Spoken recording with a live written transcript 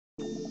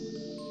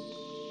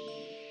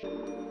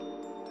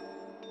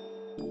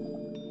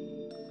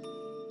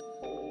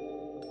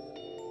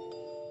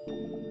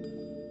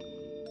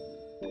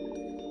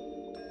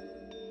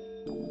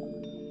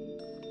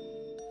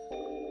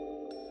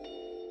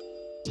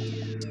Okay.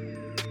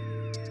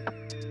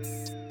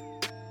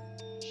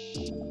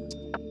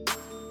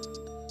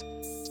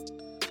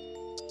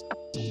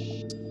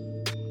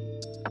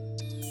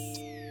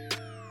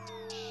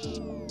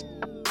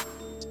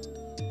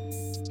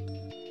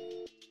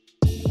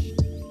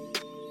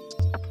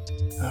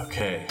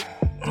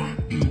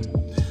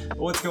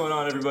 What's going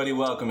on, everybody?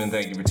 Welcome and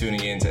thank you for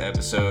tuning in to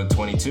episode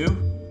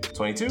 22.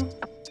 22?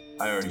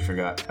 I already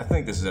forgot. I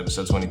think this is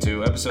episode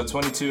 22. Episode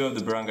 22 of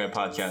the Barangay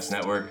Podcast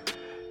Network.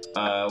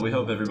 We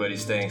hope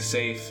everybody's staying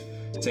safe,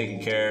 taking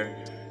care,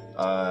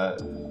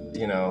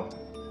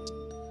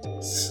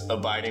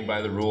 abiding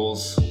by the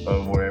rules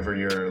of wherever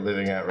you're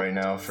living at right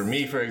now. For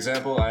me, for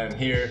example, I am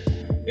here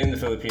in the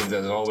Philippines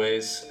as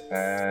always,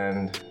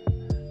 and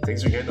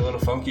things are getting a little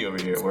funky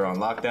over here. We're on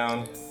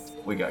lockdown.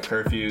 We got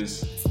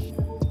curfews.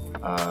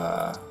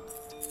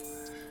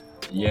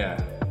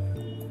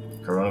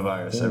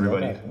 Coronavirus.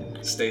 Everybody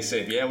stay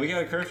safe. Yeah, we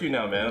got a curfew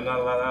now, man. I'm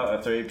not allowed out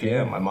after 8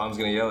 p.m. My mom's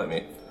gonna yell at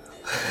me.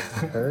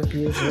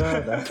 Curfews,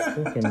 bro? That's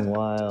freaking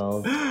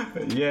wild.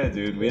 Yeah,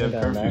 dude, we have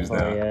curfews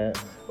now. Yet.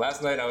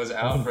 Last night I was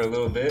out for a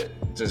little bit,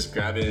 just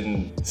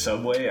grabbing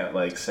Subway at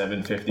like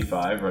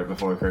 7:55 right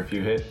before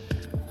curfew hit.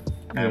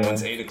 And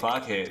once 8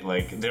 o'clock hit,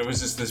 like, there was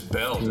just this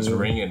bell just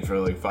ringing for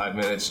like 5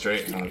 minutes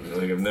straight.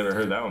 Like, I've never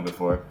heard that one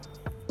before.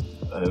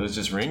 It was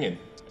just ringing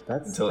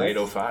until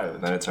 8:05,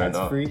 and then it turned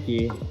off. That's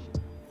freaky.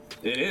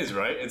 It is,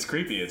 right? It's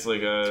creepy. It's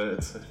like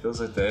it feels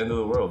like the end of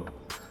the world.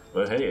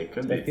 But hey, it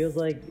could be. It feels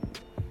like,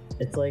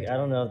 it's like, I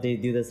don't know if they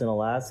do this in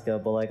Alaska,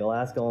 but like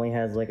Alaska only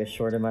has like a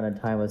short amount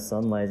of time of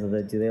sunlight. So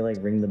do they like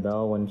ring the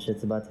bell when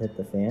shit's about to hit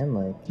the fan?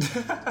 Like,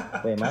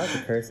 wait, am I allowed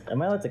to curse?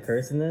 Am I allowed to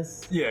curse in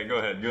this? Yeah, go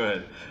ahead.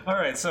 All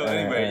right. So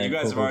anyway, you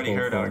guys have already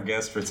heard our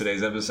guest for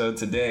today's episode.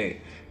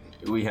 Today,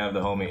 we have the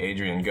homie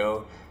Adrian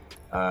Go.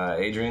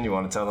 Adrian, you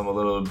want to tell them a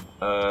little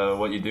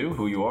what you do,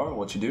 who you are,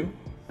 what you do?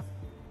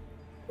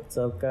 What's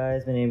up,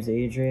 guys? My name's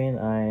Adrian.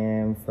 I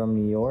am from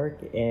New York,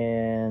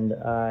 and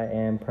I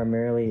am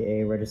primarily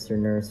a registered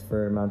nurse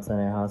for Mount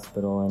Sinai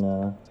Hospital in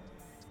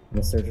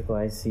a surgical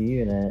ICU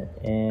unit.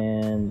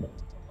 And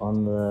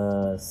on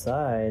the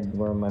side,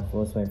 where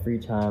most of my free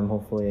time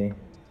hopefully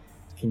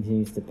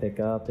continues to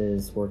pick up,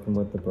 is working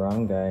with the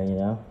barangay, you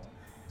know?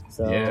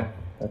 So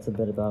that's a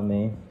bit about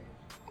me.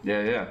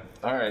 Yeah.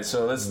 All right,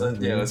 so let's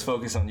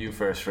focus on you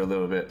first for a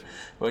little bit.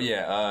 Well,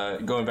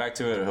 going back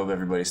to it, I hope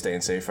everybody's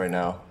staying safe right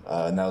now.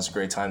 Now's a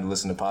great time to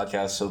listen to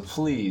podcasts, so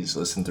please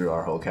listen through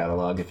our whole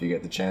catalog if you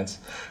get the chance.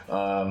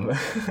 So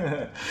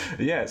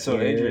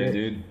Adrian,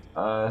 dude,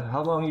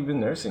 how long have you been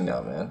nursing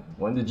now, man?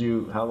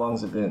 How long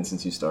has it been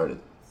since you started?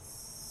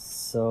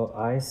 So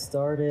I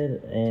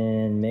started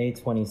in May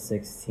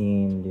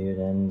 2016, dude,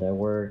 and I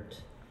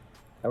worked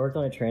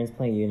on a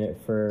transplant unit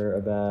for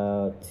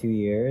about 2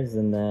 years,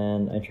 and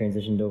then I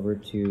transitioned over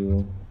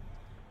to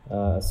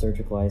a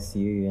surgical ICU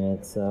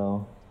unit.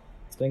 So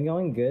it's been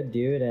going good,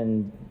 dude,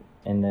 and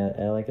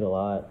I like it a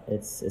lot.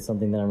 It's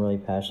something that I'm really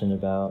passionate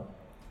about.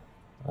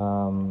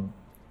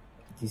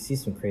 You see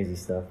some crazy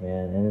stuff,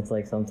 man, and it's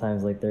like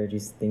sometimes like there are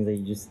just things that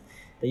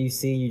you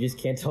see you just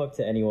can't talk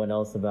to anyone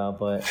else about,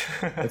 but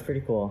it's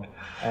pretty cool.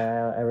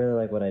 I really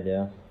like what I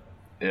do.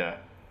 Yeah.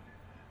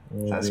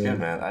 That's good,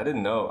 man. I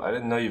didn't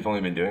know you've only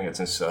been doing it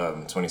since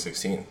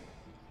 2016.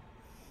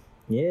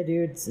 Yeah,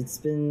 dude. It's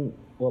been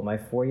my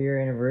 4-year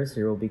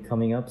anniversary will be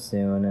coming up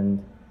soon,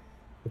 and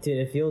dude,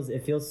 it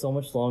feels so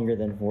much longer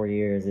than 4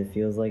 years. It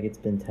feels like it's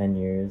been 10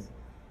 years,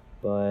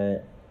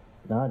 but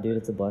nah, dude,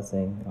 it's a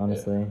blessing,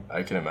 honestly. Yeah,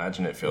 I can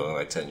imagine it feeling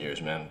like 10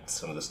 years, man.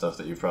 Some of the stuff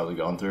that you've probably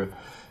gone through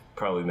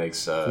probably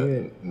makes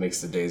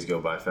the days go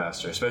by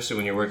faster, especially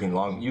when you're working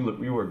long. You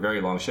work very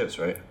long shifts,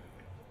 right?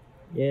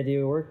 Yeah, dude,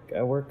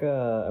 I work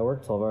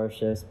 12-hour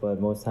shifts, but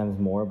most times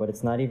more. But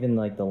it's not even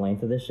like the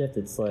length of the shift.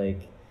 It's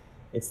like,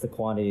 it's the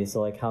quantity. So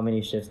like, how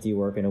many shifts do you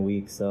work in a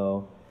week?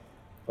 So,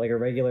 like a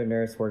regular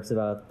nurse works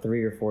about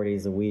 3 or 4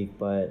 days a week,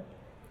 but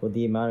with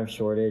the amount of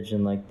shortage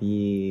and like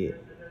the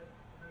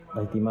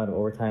amount of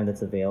overtime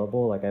that's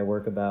available, like I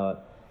work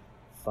about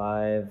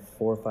 4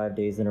 or 5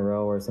 days in a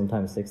row, or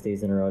sometimes 6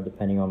 days in a row,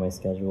 depending on my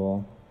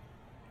schedule.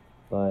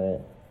 But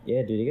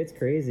yeah, dude, it gets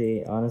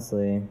crazy,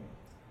 honestly.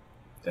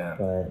 Damn.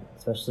 But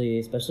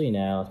especially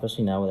now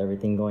with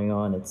everything going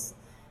on, it's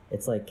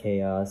like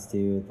chaos,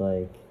 dude.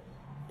 Like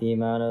the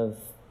amount of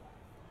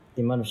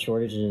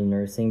shortages in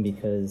nursing,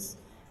 because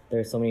there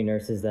are so many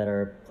nurses that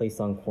are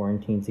placed on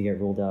quarantine to get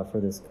ruled out for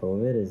this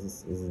COVID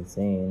is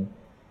insane.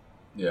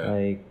 Yeah.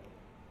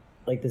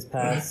 Like this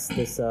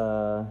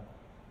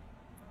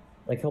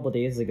like a couple of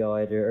days ago,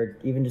 or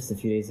even just a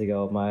few days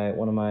ago,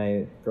 one of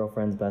my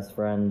girlfriend's best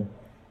friend,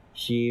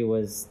 she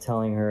was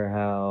telling her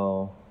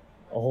how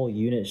a whole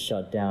unit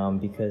shut down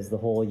because the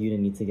whole unit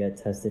needs to get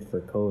tested for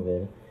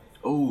COVID.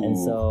 Ooh. And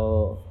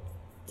so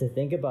to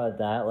think about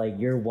that, like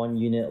you're one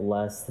unit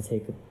less to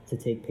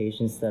take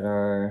patients that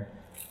are,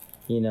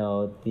 you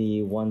know,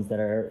 the ones that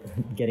are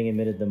getting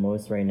admitted the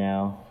most right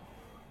now,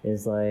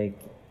 is like,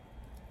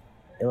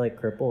 it like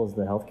cripples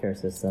the healthcare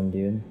system,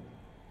 dude.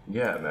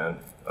 Yeah, man.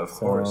 Of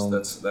course.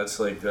 That's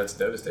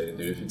devastating,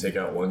 dude. If you take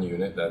out one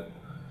unit, that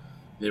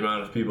the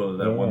amount of people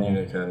that one Yeah.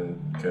 unit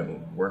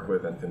can work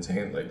with and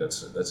contain, like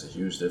that's a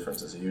huge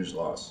difference. It's a huge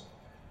loss.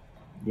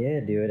 Yeah,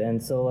 dude.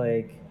 And so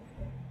like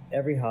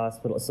every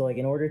hospital, so like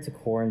in order to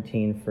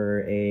quarantine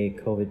for a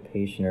COVID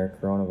patient or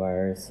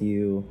coronavirus,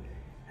 you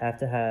have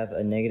to have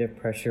a negative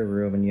pressure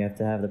room and you have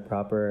to have the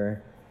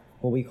proper,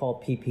 what we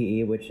call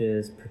PPE, which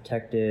is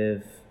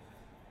precaution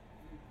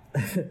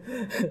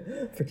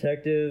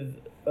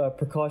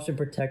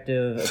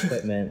protective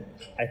equipment.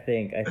 I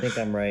think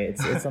I'm right.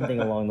 It's something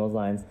along those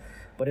lines,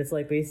 but it's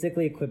like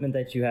basically equipment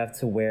that you have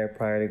to wear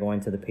prior to going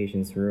to the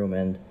patient's room,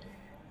 and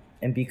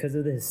because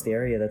of the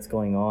hysteria that's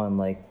going on,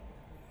 like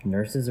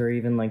nurses are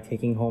even like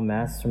taking home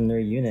masks from their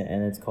unit,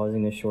 and it's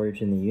causing a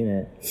shortage in the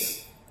unit.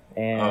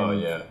 And Oh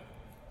yeah.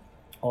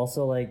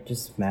 also like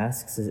just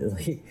masks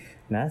like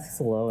masks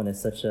alone is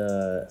such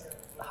a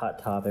hot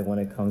topic when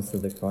it comes to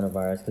the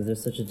coronavirus, because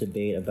there's such a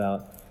debate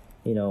about,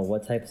 you know,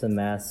 what types of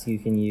masks you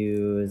can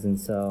use, and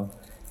so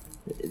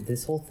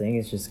this whole thing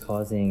is just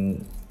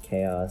causing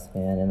chaos,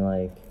 man. And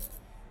like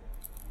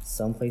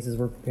some places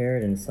were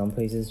prepared and some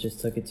places just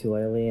took it too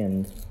lightly,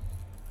 and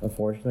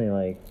unfortunately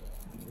like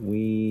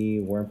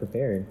we weren't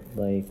prepared.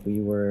 Like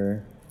we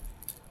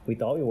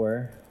thought we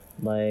were,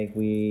 like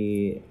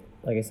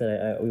I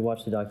said, we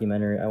watched a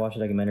documentary. I watched a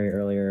documentary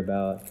earlier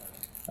about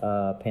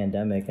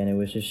pandemic, and it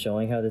was just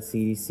showing how the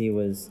CDC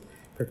was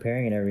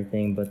preparing and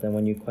everything. But then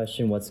when you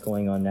question what's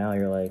going on now,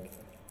 you're like,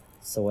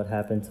 so what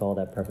happened to all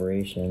that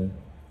preparation?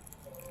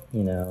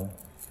 You know?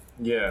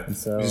 Yeah. And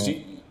so Because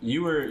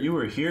you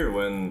were here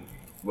when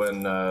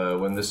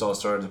this all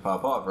started to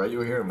pop off, right? You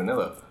were here in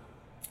Manila.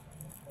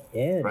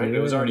 Yeah, Right? dude,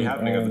 It was already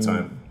happening at the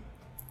time.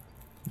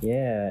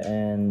 Yeah,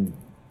 and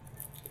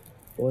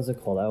what was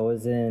it called? I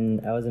was in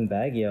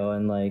Baguio,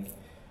 and like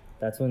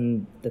that's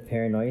when the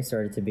paranoia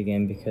started to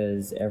begin,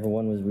 because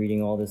everyone was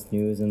reading all this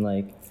news, and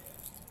like,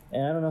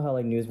 and I don't know how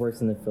like news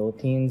works in the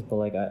Philippines, but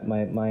like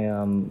my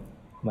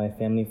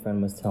family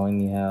friend was telling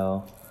me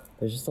how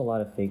there's just a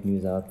lot of fake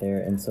news out there,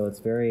 and so it's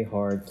very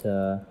hard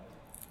to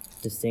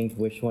distinct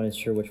which one is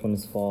true, which one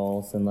is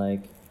false, and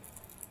like,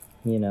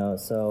 you know,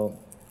 so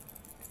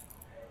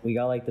we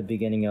got like the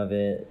beginning of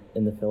it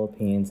in the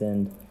Philippines,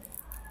 and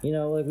you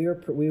know, like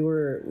we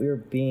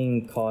were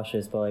being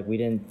cautious, but like we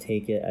didn't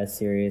take it as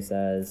serious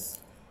as,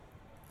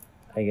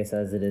 I guess,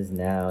 as it is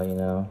now, you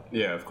know.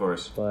 Yeah, of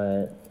course.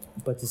 But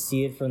to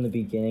see it from the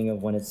beginning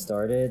of when it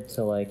started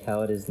to like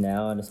how it is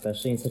now, and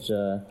especially in such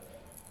a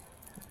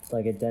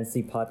like a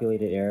densely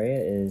populated area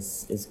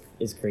is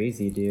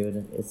crazy,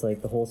 dude. It's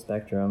like the whole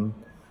spectrum.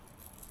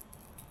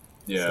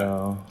 Yeah.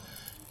 So,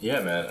 Yeah,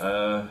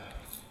 man.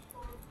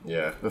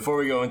 Yeah. Before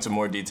we go into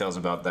more details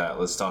about that,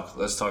 let's talk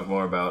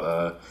more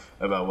about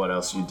what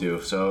else you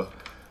do. So,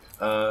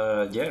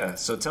 yeah.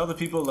 So tell the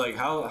people, like,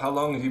 how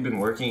long have you been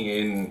working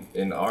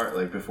in art?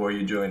 Like before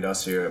you joined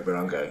us here at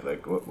Barangay,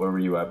 like where were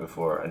you at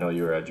before? I know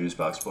you were at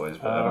Juicebox Boys,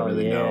 but I don't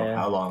really know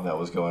how long that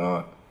was going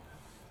on.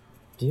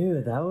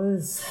 dude, that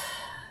was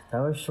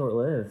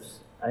short-lived.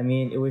 I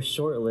mean, it was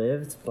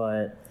short-lived,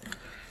 but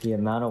the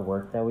amount of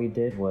work that we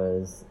did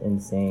was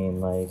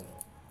insane. Like,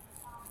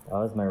 that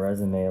was my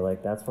resume.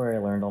 Like, that's where I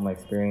learned all my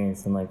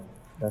experience, and like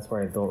that's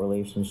where I built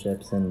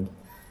relationships. And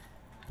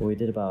we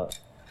did about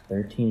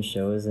 13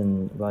 shows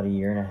in about a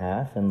year and a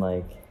half, and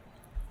like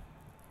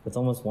it's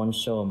almost one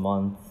show a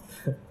month.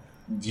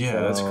 Yeah,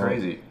 So, that's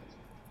crazy.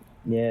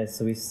 yeah,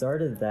 so we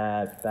started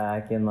that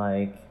back in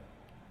like,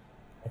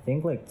 I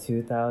think like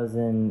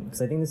 2000,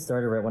 because I think this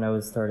started right when I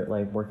started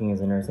like working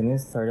as a nurse. I think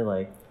this started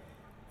like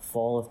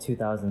fall of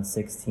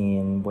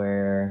 2016,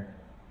 where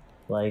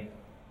like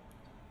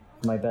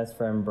my best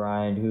friend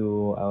Brian,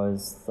 who I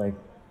was like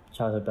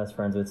childhood best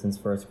friends with since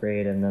first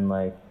grade, and then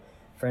like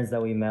friends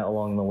that we met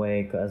along the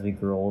way as we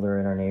grew older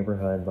in our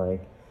neighborhood,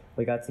 like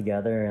we got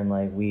together, and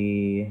like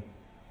we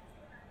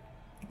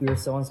were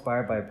so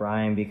inspired by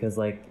Brian, because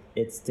like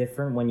it's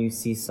different when you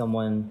see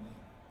someone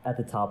at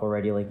the top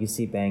already, like you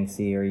see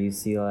Banksy or you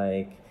see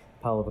like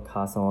Pablo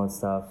Picasso and all that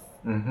stuff,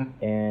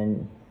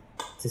 and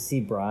to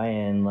see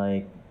Brian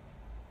like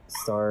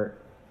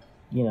start,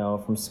 you know,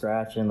 from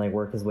scratch and like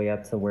work his way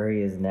up to where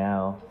he is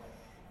now.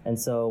 And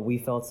so we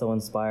felt so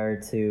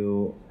inspired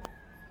to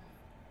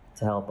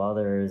help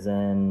others.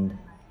 And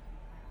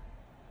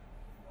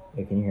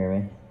wait, can you hear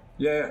me?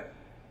 Yeah.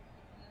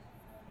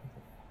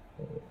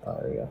 Oh,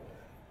 there we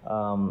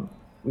go.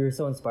 We were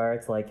so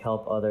inspired to like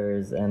help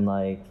others and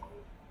like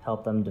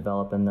help them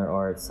develop in their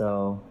art.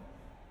 So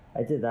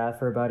I did that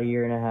for about a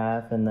year and a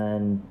half, and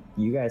then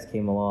you guys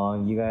came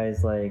along. You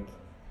guys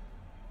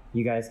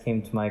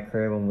came to my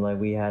crib, and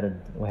we had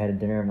a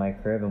dinner at my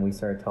crib, and we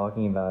started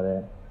talking about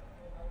it.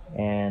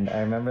 And I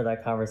remember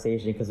that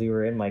conversation because we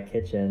were in my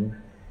kitchen,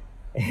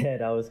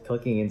 and I was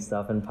cooking and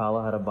stuff, and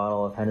Paulo had a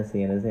bottle of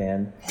Hennessy in his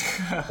hand.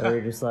 And we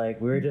were just like,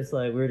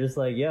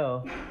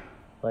 yo,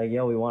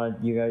 we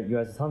want to. You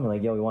guys were telling me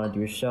like, yo, we want to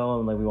do a show,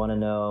 and like we want to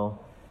know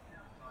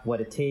what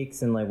it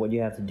takes and like what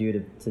you have to do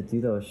to do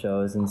those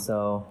shows. And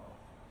so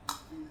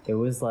it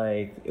was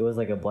like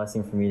a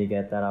blessing for me to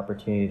get that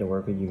opportunity to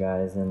work with you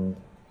guys and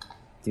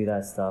do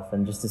that stuff,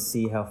 and just to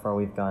see how far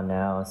we've gone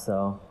now.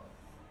 So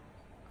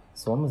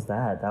So when was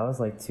that? That was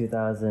like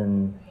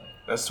 2017.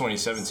 That's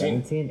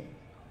 2017.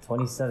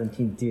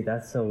 2017, dude.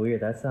 That's so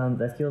weird.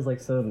 That feels like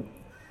so.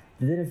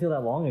 It didn't feel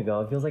that long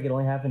ago. It feels like it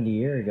only happened a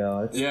year ago.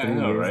 It's Yeah, 3 I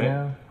know, years right?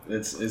 now.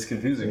 It's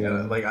confusing.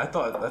 Yeah. Like I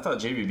thought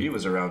JBB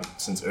was around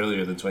since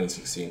earlier than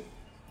 2016.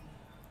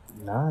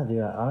 Nah,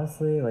 dude.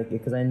 Honestly, like,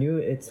 because I knew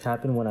it's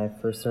happened when I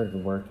first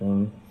started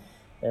working,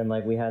 and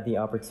like we had the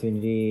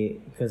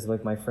opportunity because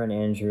like my friend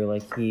Andrew,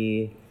 like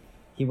he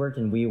worked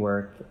in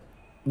WeWork,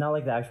 not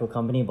like the actual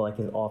company, but like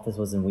his office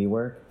was in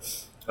WeWork,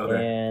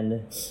 Okay.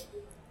 and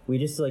we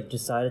just like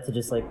decided to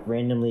just like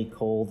randomly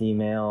cold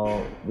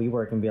email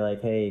WeWork and be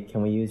like, hey,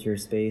 can we use your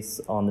space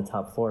on the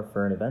top floor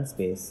for an event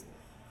space?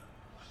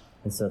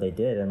 And so they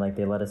did, and like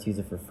they let us use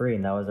it for free,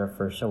 and that was our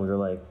first show. We were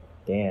like,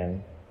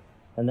 damn.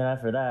 And then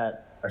after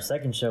that, our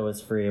second show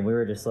was free, and we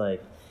were just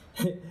like,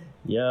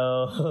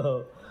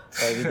 yo,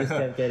 like we just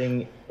kept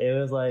getting. It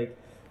was like,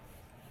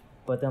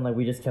 but then like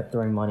we just kept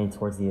throwing money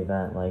towards the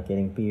event, like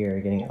getting beer,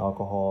 getting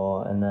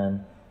alcohol, and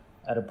then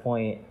at a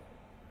point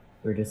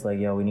we were just like,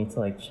 yo, we need to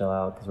like chill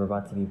out because we're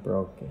about to be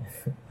broke.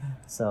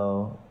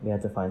 So we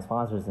had to find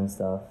sponsors and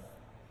stuff.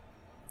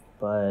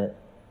 But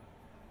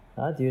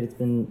dude,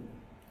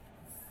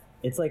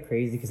 it's like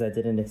crazy because I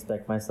didn't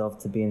expect myself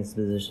to be in this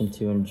position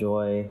to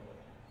enjoy.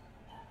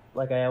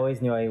 Like I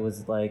always knew I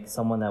was like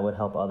someone that would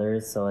help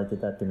others, so I did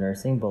that through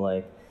nursing. But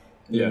like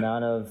the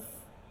amount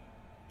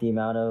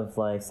of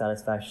like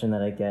satisfaction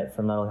that I get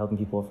from not only helping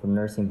people from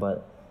nursing,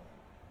 but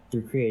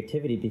through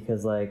creativity,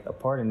 because like a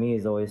part of me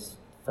has always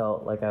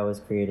felt like I was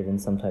creative in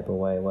some type of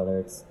way, whether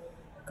it's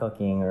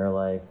cooking or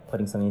like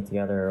putting something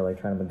together or like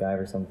trying to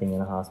MacGyver something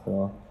in a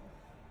hospital.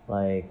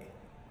 Like,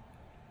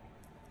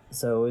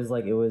 so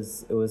it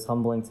was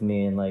humbling to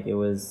me, and like it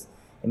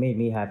made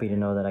me happy to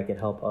know that I could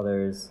help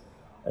others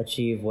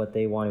achieve what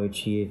they want to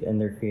achieve in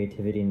their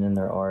creativity and in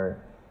their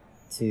art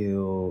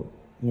to,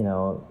 you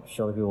know,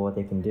 show the people what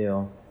they can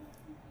do.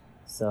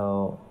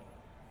 So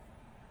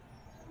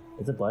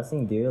it's a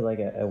blessing, dude. Like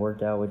I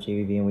worked out with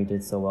JVB and we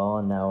did so well,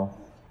 and now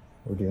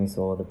we're doing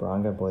so well with the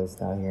Bronga boys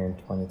down here in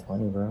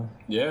 2020, bro.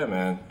 Yeah,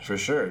 man, for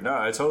sure. No,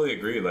 I totally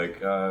agree.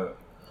 Like, I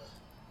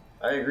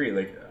agree.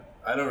 Like,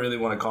 I don't really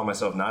want to call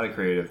myself not a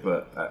creative,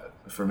 but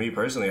for me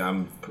personally,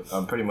 I'm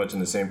pretty much in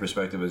the same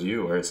perspective as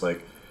you, where it's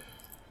like,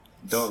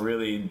 don't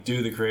really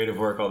do the creative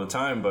work all the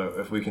time, but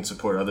if we can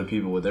support other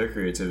people with their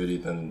creativity,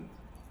 then,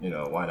 you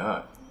know, why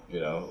not? You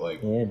know,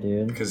 like, yeah,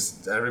 dude.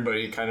 Because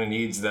everybody kind of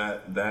needs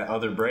that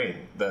other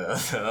brain, the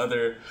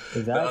other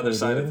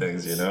side dude. of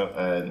things, you know,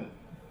 and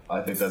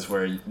I think that's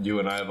where you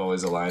and I have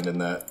always aligned in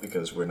that,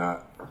 because we're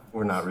not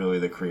really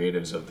the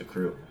creatives of the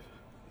crew,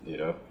 you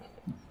know.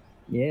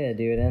 Yeah,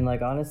 dude, and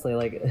like honestly,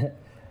 like,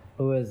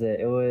 who was it?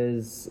 It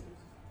was,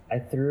 I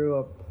threw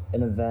up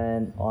an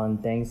event on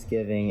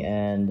Thanksgiving,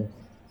 and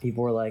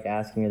people were like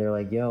asking me, they're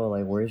like, "Yo,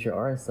 like, where's your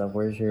art stuff?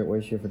 Where's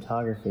your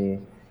photography?"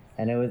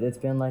 And it's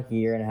been like a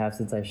year and a half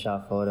since I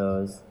shot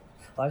photos.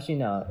 Well, actually,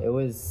 no, it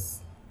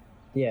was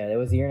a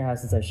year and a half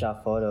since I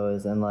shot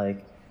photos, and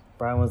like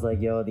Brian was like,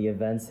 "Yo, the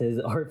event's his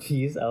art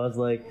piece." I was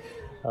like,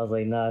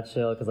 nah,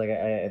 chill, because like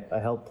I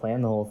helped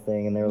plan the whole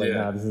thing, and they were like,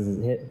 Yeah. "Nah, this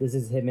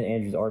is him and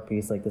Andrew's art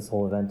piece, like this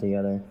whole event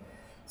together."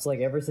 So like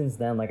ever since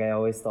then, like I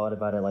always thought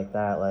about it like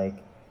that. Like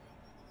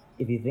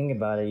if you think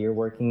about it, you're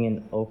working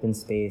in open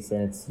space,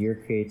 and it's your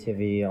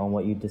creativity on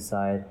what you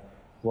decide,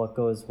 what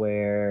goes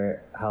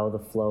where, how the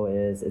flow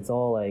is. It's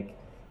all like,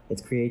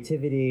 it's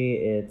creativity,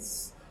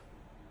 it's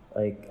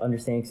like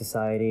understanding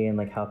society and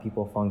like how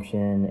people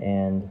function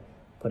and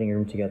putting a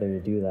room together to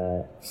do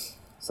that.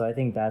 So I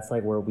think that's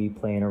like where we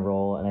play in a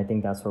role, and I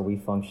think that's where we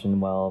function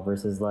well,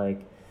 versus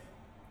like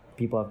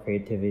people have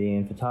creativity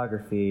in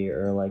photography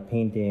or like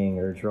painting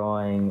or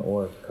drawing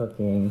or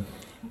cooking.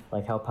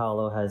 Like how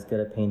Paolo has good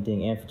at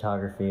painting and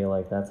photography,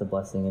 like that's a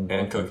blessing in both.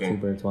 And cooking.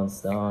 2 birds, 1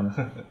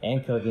 stone.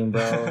 And cooking,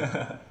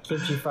 bro.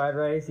 Kimchi fried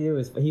rice.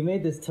 He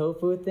made this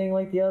tofu thing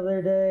like the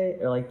other day,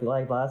 or like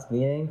last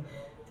meeting.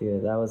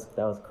 Dude, that was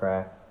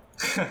crack.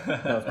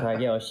 That was crack.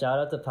 Yo, shout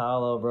out to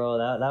Paolo, bro.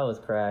 That was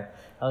crack.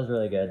 That was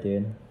really good,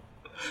 dude.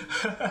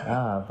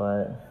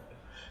 But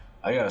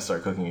I gotta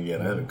start cooking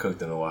again. I haven't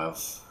cooked in a while.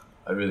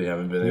 I really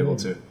haven't been able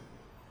to.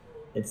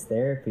 it's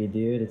therapy,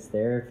 dude. It's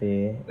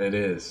therapy. It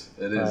is.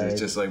 It's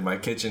just like my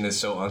kitchen is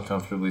so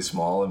uncomfortably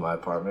small in my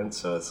apartment,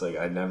 so it's like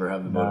I never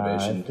have the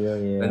motivation. I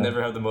feel you. I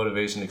never have the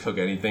motivation to cook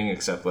anything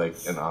except like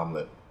an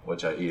omelet,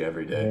 which I eat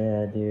every day.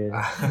 Yeah, dude.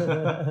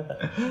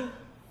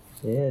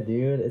 Yeah,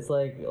 dude. It's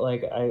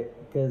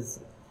because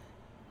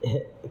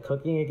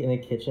cooking in a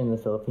kitchen in the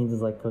Philippines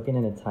is like cooking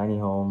in a tiny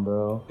home,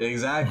 bro.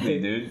 Exactly,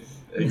 dude.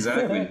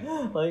 Exactly.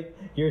 Like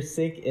your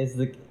sink is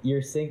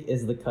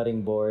the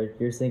cutting board.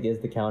 Your sink is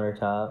the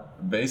countertop.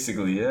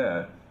 Basically,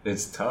 yeah.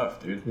 It's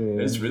tough, dude.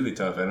 It's really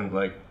tough, and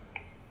like,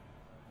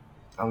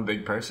 I'm a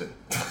big person.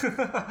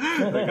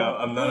 Like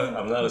I'm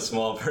not a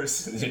small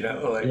person, you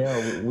know. Like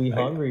yeah, we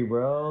hungry,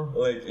 bro.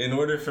 Like in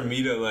order for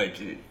me to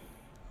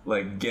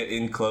like get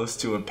in close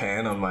to a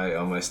pan on my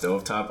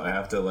stovetop, I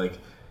have to like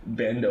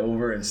bend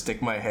over and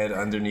stick my head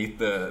underneath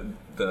the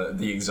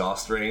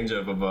exhaust range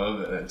up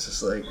above, and it's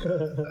just like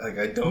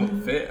I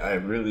don't fit. I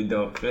really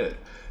don't fit.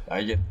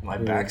 My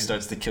back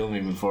starts to kill me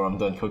before I'm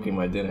done cooking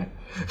my dinner.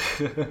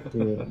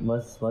 Dude,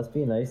 must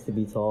be nice to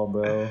be tall,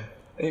 bro.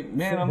 Hey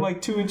man, I'm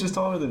like 2 inches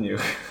taller than you.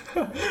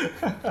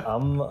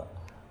 I'm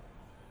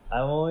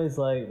always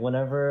like,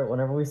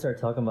 whenever we start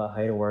talking about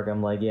height at work,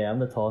 I'm like, yeah, I'm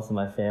the tallest in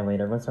my family,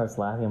 and everyone starts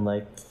laughing. I'm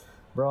like,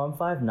 bro, I'm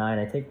 5'9".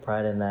 I take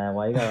pride in that.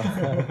 Why you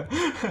gotta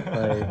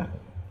like?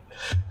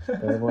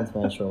 Everyone's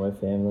my short in my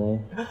family.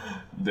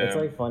 Damn. It's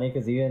like funny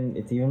because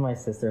even my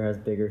sister has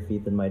bigger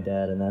feet than my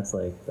dad, and that's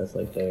like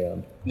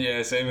damn.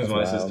 Yeah, same as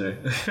my sister.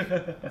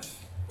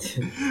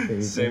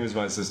 Same as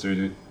my sister,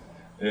 dude.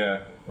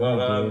 Yeah.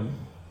 Well,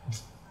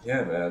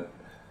 yeah, man.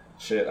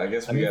 Shit, I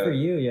guess we got. For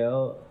you,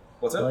 yo.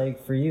 What's up?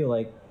 Like for you,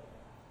 like.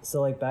 So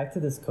like back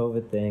to this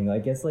COVID thing, I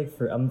guess like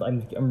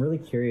I'm really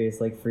curious,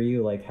 like for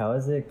you, like how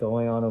is it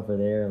going on over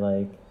there?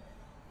 Like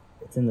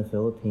it's in the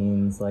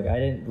Philippines. Like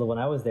when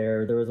I was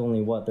there was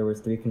only there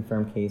was 3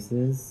 confirmed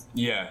cases.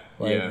 Yeah.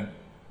 Like, yeah.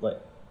 Like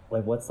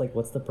what's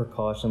the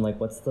precaution? Like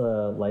what's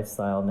the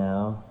lifestyle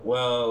now?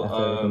 Well,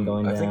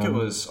 I think it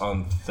was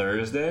on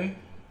Thursday.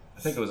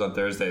 That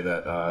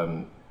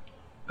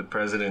the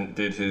president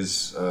did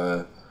his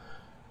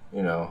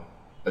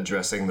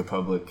addressing the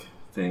public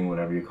thing,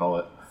 whatever you call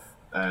it.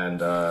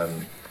 And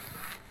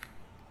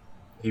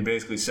he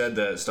basically said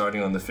that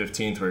starting on the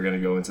 15th, we're going to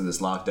go into this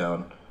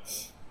lockdown.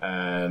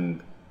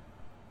 And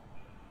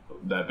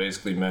that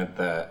basically meant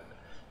that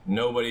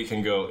nobody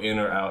can go in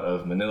or out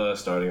of Manila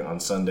starting on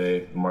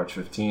Sunday, March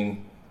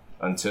 15,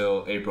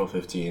 until April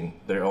 15.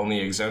 Their only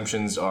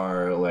exemptions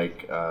are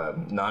like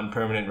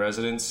non-permanent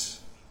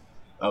residents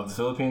of the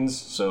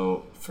Philippines.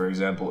 So, for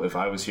example, if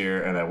I was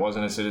here and I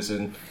wasn't a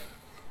citizen,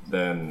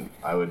 then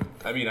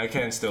I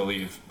can still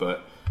leave,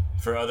 but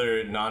for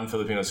other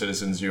non-Filipino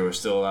citizens, you are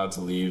still allowed to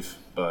leave,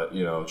 but,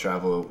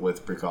 travel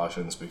with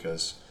precautions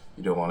because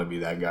you don't want to be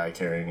that guy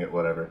carrying it,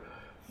 whatever.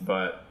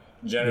 But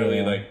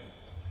generally,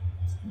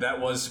 that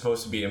was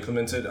supposed to be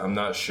implemented. I'm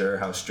not sure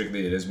how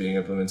strictly it is being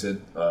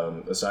implemented,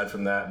 aside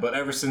from that. But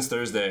ever since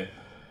Thursday,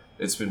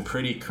 it's been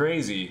pretty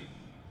crazy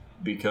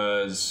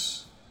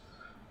because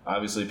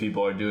obviously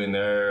people are doing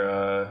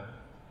their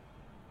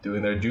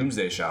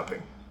doomsday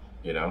shopping,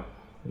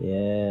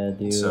 Yeah,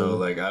 dude.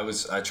 So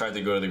I tried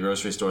to go to the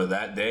grocery store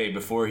that day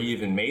before he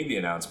even made the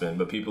announcement,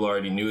 but people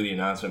already knew the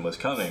announcement was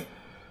coming.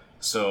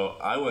 So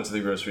I went to the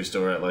grocery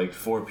store at like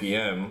 4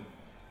 p.m.,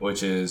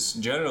 which is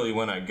generally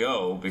when I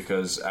go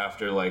because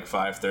after like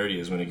 5:30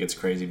 is when it gets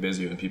crazy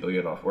busy when people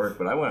get off work.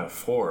 But I went at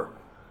 4,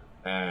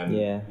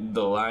 and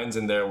the lines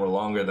in there were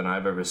longer than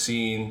I've ever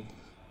seen.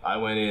 I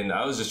went in,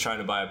 I was just trying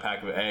to buy a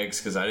pack of eggs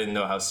because I didn't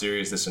know how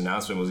serious this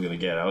announcement was going to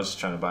get. I was just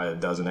trying to buy a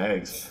dozen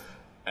eggs.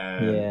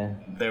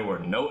 And there were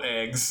no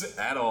eggs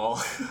at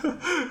all.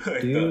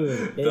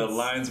 Dude, the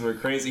lines were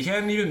crazy. He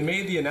hadn't even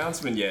made the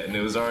announcement yet, and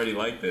it was already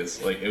like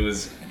this. Like, it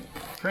was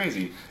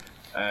crazy.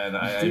 And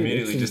I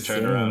immediately just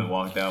turned around and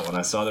walked out. When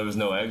I saw there was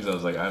no eggs, I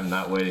was like, I'm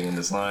not waiting in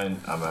this line.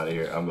 I'm out of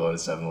here. I'm going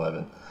to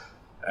 7-Eleven.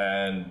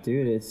 And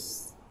dude,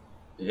 it's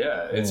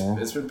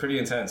been pretty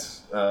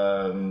intense.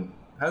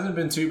 Hasn't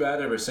been too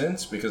bad ever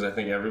since because I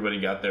think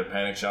everybody got their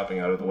panic shopping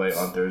out of the way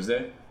on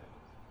Thursday.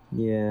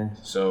 Yeah.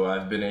 So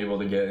I've been able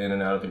to get in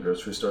and out of the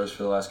grocery stores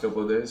for the last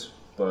couple of days.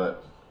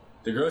 But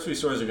the grocery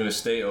stores are going to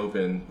stay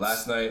open.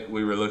 Last night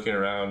we were looking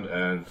around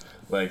and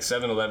like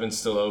 7-Eleven's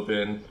still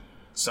open.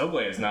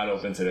 Subway is not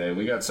open today.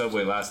 We got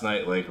Subway last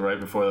night, like right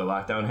before the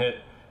lockdown hit.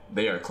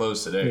 They are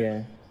closed today.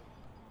 Yeah.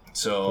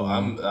 So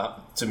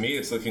to me,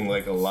 it's looking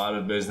like a lot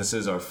of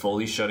businesses are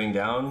fully shutting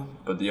down,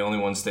 but the only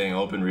ones staying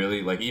open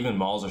really, like even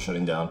malls are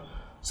shutting down.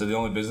 So the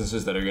only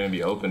businesses that are going to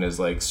be open is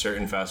like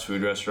certain fast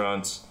food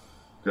restaurants,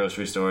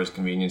 grocery stores,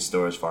 convenience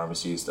stores,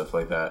 pharmacies, stuff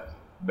like that.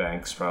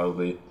 Banks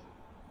probably.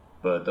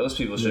 But those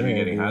people should be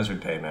getting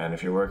hazard pay, man.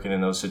 If you're working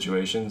in those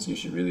situations, you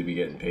should really be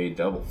getting paid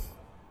double.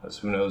 Because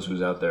who knows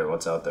who's out there,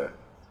 what's out there.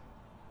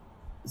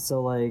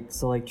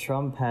 So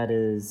Trump had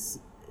his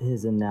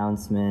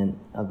announcement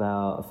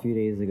about a few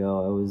days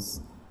ago. It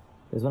was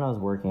when I was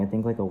working, I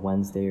think like a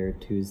Wednesday or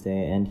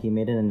Tuesday, and he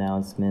made an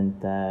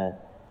announcement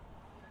that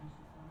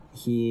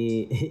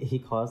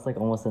he caused like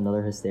almost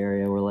another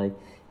hysteria where like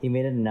he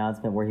made an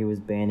announcement where he was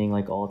banning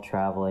like all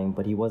traveling,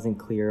 but he wasn't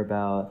clear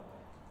about,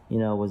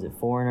 was it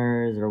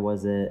foreigners or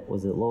was it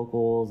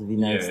locals of the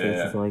United States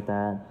and stuff like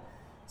that.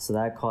 So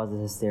that caused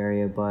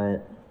hysteria,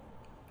 but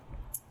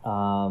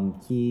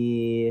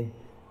he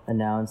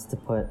announced to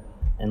put,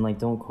 and like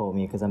don't quote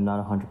me because I'm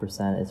not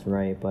 100% it's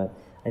right, but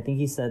I think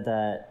he said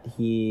that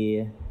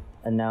he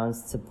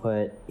announced to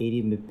put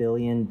 $80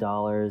 billion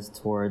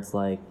towards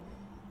like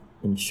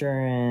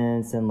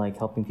insurance and like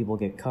helping people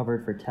get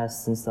covered for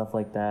tests and stuff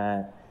like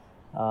that.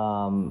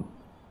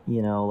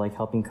 Like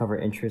helping cover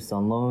interest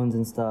on loans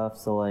and stuff.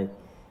 So like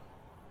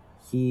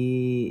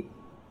the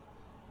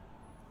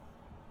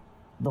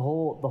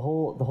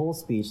whole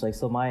speech, like,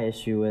 so my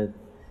issue with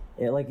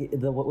it, like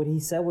what he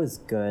said was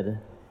good,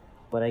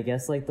 but I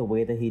guess like the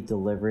way that he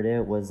delivered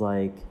it was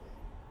like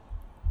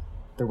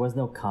there was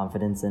no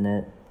confidence in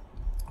it.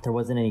 There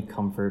wasn't any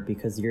comfort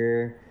because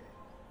you're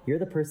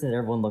the person that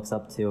everyone looks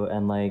up to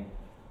and like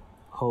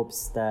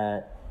hopes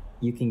that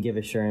you can give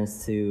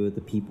assurance to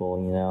the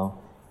people, you know.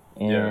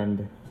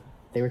 And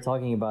they were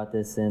talking about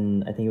this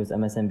in, I think it was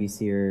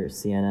MSNBC or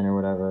CNN or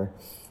whatever.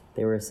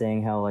 They were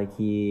saying how like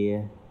he,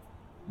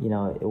 you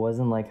know, it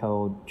wasn't like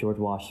how George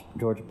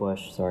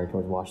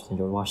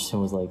Washington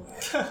was like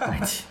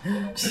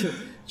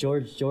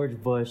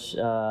George Bush,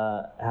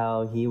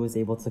 how he was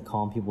able to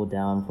calm people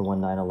down for when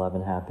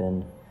 9/11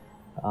 happened.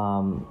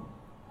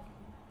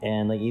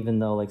 And like even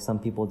though like some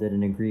people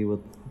didn't agree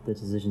with the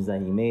decisions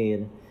that he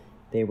made,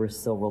 they were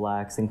still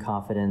relaxed and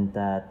confident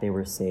that they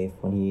were safe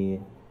when he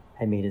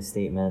had made his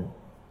statement.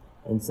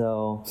 And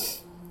so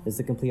it's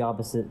the complete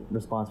opposite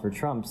response for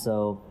Trump.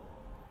 So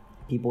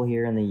people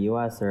here in the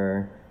US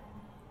are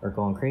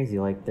going crazy.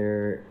 Like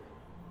they're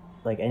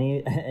like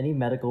any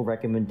medical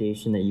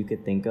recommendation that you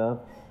could think of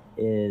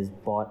is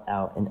bought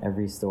out in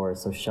every store.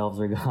 So shelves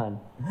are gone.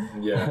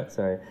 Yeah.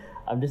 Sorry.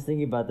 I'm just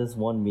thinking about this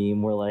one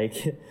meme where like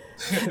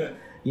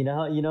you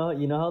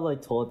know how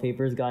like toilet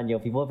paper's gone. Yo,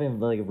 people have been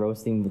like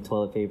roasting the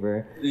toilet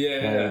paper.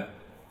 Yeah.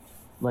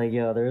 Like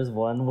yo, there's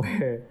one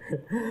where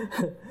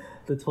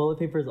the toilet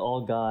paper is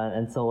all gone,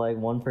 and so like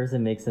one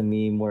person makes a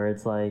meme where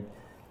it's like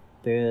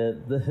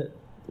the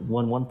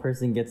when one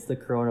person gets the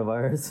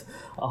coronavirus,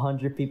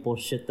 100 people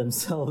shit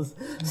themselves.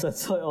 So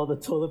that's why all the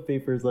toilet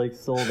paper is like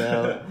sold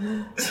out.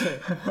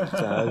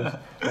 That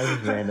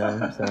was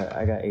random. Sorry,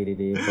 I got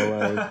ADD,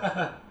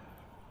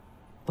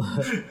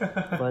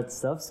 but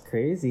stuff's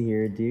crazy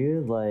here,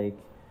 dude. Like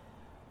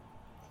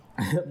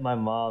my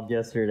mom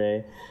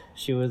yesterday,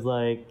 she was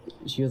like,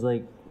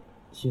 do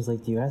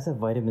you guys have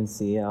vitamin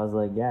C? I was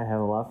like, yeah, I have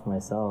a lot for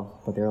myself.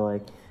 But they were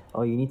like,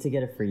 oh, you need to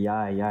get it for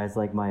Yai. Yai is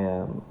like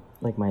my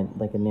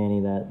like a nanny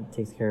that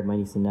takes care of my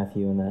niece and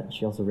nephew, and that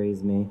she also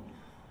raised me.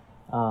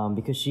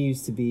 Because she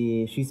used to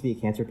be a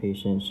cancer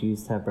patient. She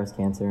used to have breast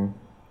cancer.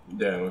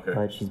 Damn. Okay.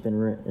 But she's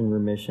been in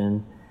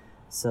remission.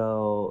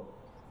 So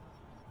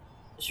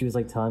she was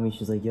like telling me,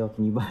 she's like, yo,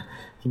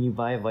 can you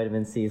buy a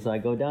vitamin C? So I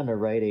go down to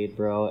Rite Aid,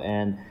 bro,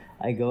 and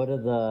I go to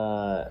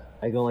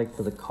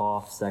the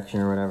cough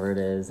section or whatever it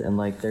is, and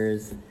like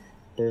there's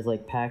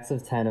like packs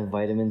of 10 of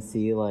vitamin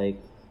C.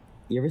 Like,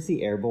 you ever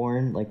see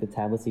Airborne, like the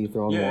tablets that you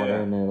throw in water,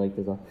 and then like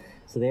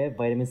so they have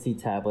vitamin C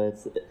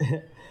tablets.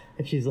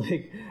 And she's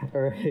like,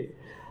 all right,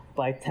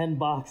 buy 10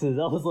 boxes.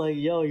 I was like,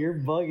 yo, you're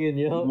bugging,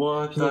 yo.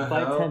 What She's the like, buy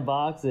hell? 10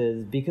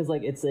 boxes because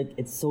like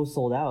it's so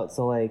sold out.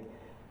 So like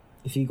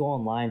if you go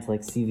online to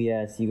like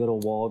CVS, you go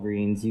to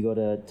Walgreens, you go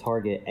to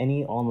Target,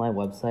 any online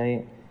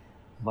website,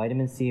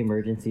 vitamin C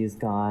emergency is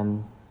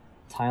gone,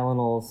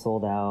 Tylenol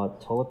sold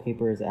out, toilet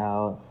paper is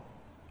out,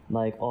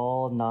 like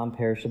all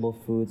non-perishable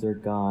foods are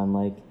gone.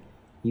 Like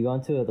you go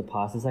into the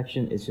pasta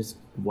section, it's just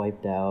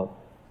wiped out.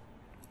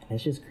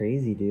 It's just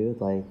crazy,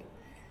 dude. Like,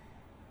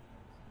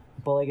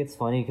 but like it's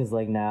funny because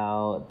like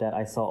now that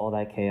I saw all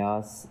that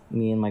chaos,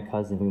 me and my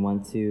cousin, we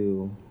went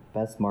to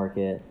Best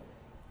Market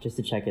just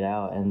to check it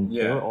out, and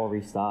they were all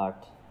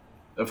restocked.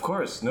 Of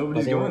course,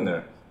 nobody's going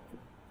there.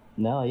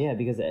 No, yeah,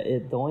 because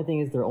the only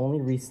thing is they're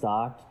only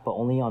restocked, but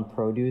only on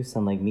produce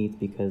and like meats,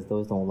 because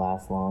those don't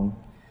last long.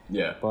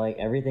 Yeah. But like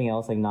everything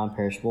else, like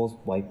non-perishables,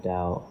 wiped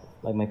out.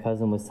 Like my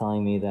cousin was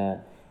telling me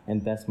that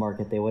in Best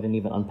Market, they wouldn't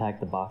even unpack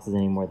the boxes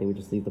anymore. They would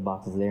just leave the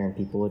boxes there, and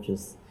people would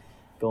just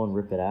go and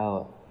rip it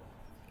out.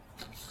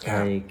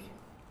 Yeah. Like,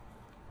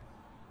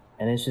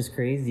 and it's just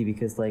crazy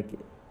because like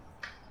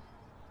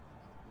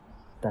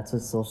that's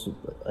what social,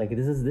 like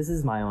this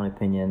is my own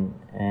opinion,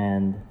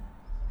 and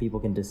people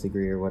can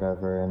disagree or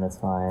whatever, and that's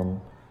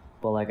fine.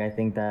 But like I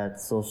think that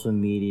social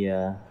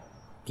media,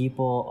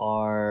 people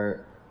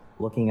are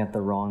looking at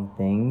the wrong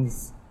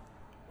things,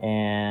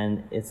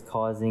 and it's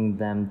causing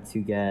them to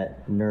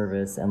get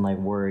nervous and like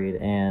worried,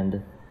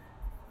 and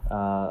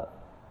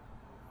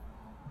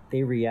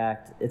they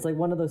react. It's like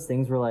one of those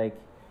things where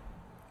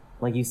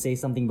like you say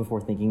something before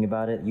thinking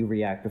about it, you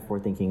react before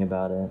thinking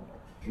about it.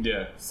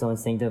 Yeah. So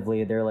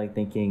instinctively, they're like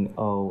thinking,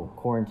 oh,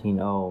 quarantine,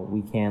 oh,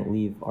 we can't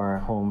leave our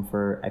home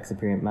for X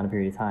amount of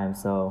period of time,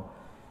 so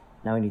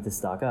now we need to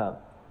stock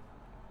up.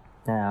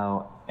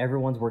 Now,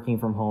 everyone's working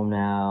from home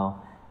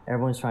now.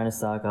 Everyone's trying to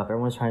stock up.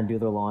 Everyone's trying to do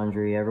their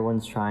laundry.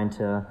 Everyone's trying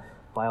to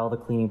buy all the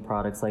cleaning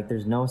products. Like,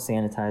 there's no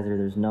sanitizer.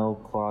 There's no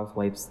Clorox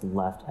wipes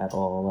left at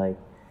all. Like,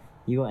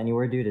 you go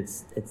anywhere, dude,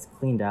 it's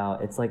cleaned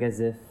out. It's like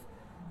as if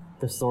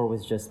the store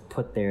was just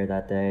put there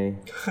that day,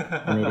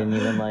 and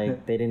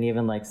they didn't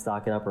even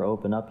stock it up or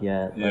open up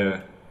yet. Yeah.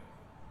 Like,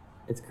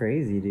 it's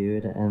crazy,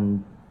 dude.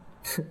 And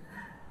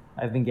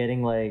I've been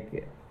getting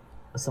like,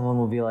 someone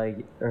will be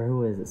like, or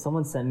who is it?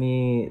 Someone sent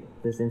me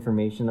this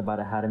information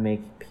about how to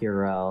make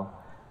Purell,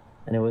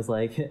 and it was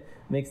like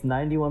makes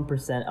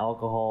 91%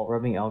 alcohol,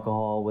 rubbing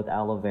alcohol with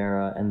aloe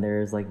vera, and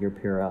there's like your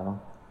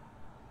Purell.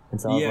 And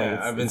so I was like,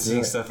 I've been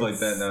seeing stuff like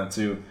that now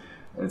too.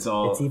 It's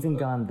even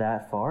gone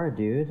that far,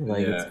 dude.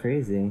 Like, it's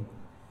crazy.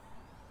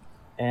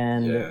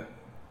 And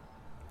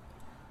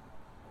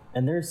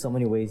and there's so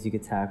many ways you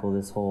could tackle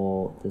this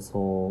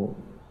whole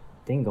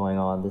thing going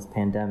on, this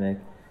pandemic,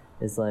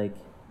 is like,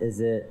 is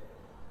it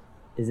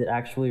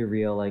actually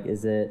real? Like,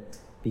 is it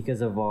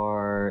because of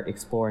our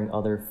exploring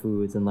other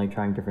foods and like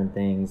trying different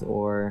things,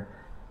 or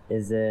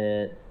is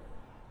it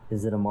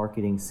a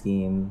marketing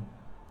scheme?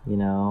 You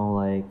know,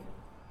 like,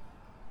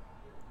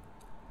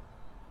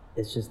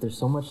 it's just, there's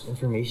so much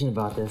information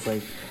about this,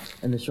 like,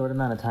 in the short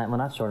amount of time, well,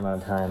 not short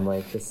amount of time,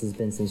 like, this has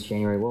been since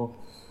January, well,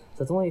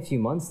 so it's only a few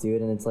months,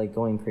 dude, and it's like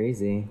going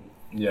crazy.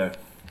 Yeah.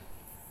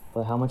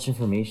 But how much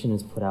information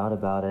is put out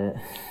about it?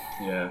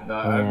 Yeah, no,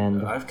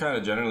 And I've kind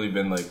of generally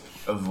been like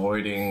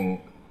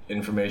avoiding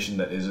information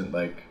that isn't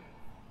like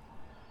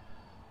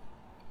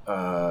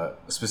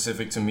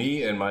specific to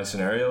me and my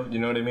scenario. You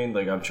know what I mean?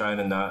 Like, I'm trying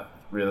to not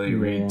really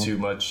read too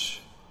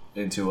much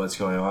into what's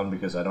going on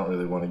because I don't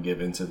really want to give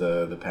into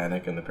the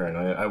panic and the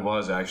paranoia. I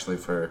was actually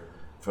for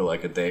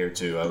like a day or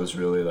two. I was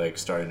really like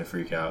starting to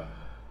freak out,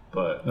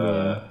 but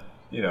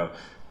you know,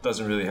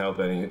 doesn't really help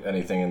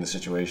anything in the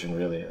situation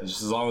really.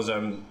 Just as long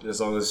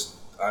as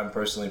I'm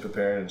personally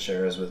prepared and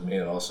Cher is with me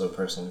and also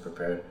personally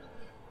prepared,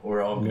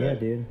 we're all good. Yeah,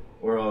 dude.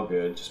 We're all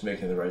good. Just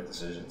making the right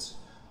decisions.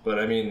 But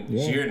I mean,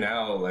 here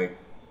now, like,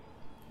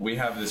 we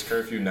have this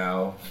curfew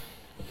now.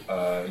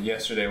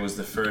 Yesterday was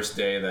the first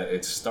day that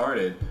it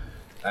started.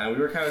 And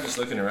we were kind of just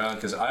looking around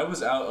because I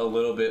was out a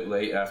little bit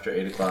late after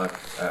 8 o'clock.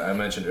 I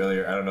mentioned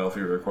earlier, I don't know if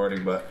we were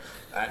recording, but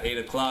at 8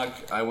 o'clock,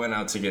 I went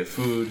out to get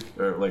food,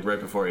 or like right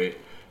before 8.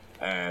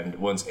 And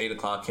once 8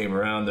 o'clock came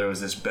around, there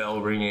was this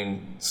bell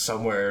ringing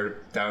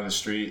somewhere down the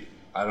street.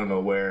 I don't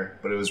know where,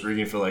 but it was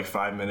ringing for like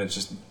 5 minutes,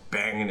 just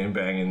banging and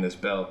banging this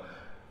bell.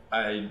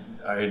 I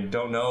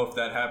don't know if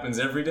that happens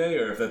every day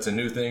or if that's a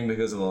new thing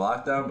because of the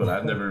lockdown, but I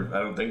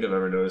don't think I've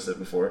ever noticed it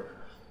before.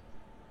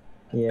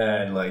 Yeah.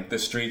 And like the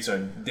streets are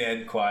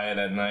dead quiet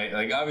at night.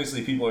 Like,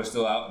 obviously people are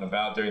still out and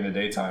about during the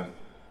daytime.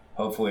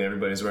 Hopefully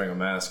everybody's wearing a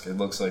mask. It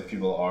looks like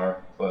people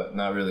are, but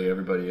not really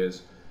everybody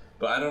is.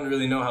 But I don't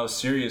really know how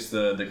serious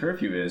the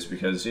curfew is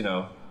because, you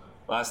know,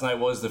 last night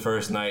was the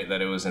first night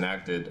that it was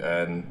enacted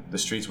and the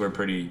streets were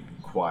pretty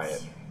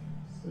quiet.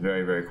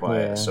 Very, very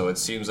quiet. Yeah. So it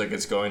seems like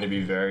it's going to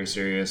be very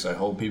serious. I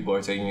hope people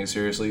are taking it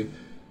seriously.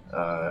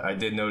 I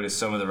did notice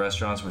some of the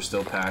restaurants were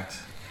still packed.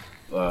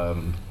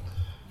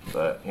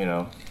 But, you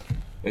know,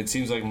 it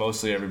seems like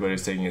mostly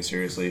everybody's taking it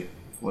seriously,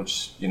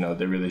 which, you know,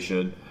 they really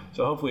should.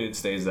 So hopefully it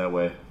stays that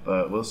way.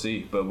 But we'll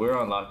see. But we're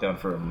on lockdown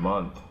for a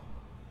month.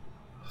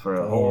 For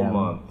a whole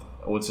month.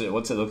 What's it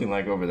looking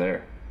like over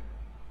there?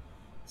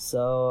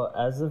 So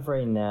as of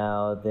right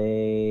now,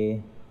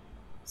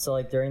 so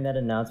like during that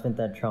announcement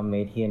that Trump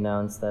made, he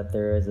announced that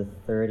there is a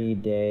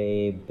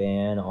 30-day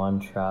ban on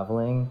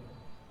traveling.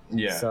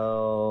 Yeah.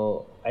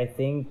 So I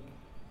think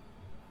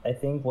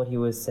what he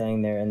was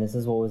saying there, and this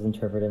is what was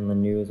interpreted in the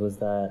news, was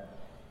that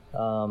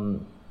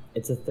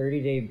it's a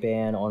 30-day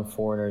ban on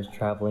foreigners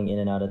traveling in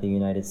and out of the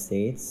United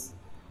States.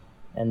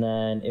 And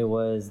then it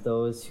was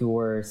those who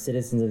were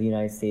citizens of the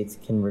United States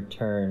can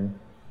return.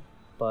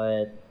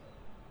 But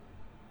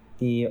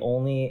the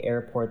only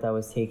airport that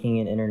was taking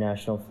in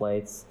international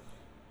flights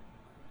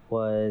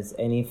was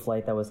any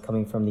flight that was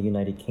coming from the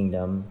United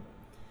Kingdom.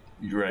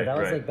 Right, but that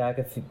was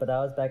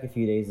back a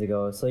few days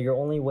ago. So your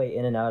only way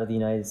in and out of the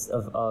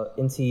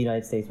into the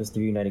United States was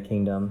through United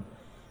Kingdom.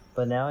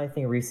 But now I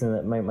think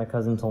recently, my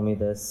cousin told me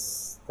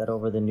this, that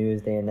over the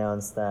news they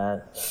announced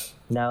that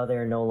now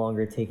they're no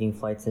longer taking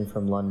flights in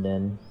from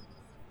London.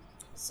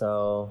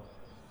 So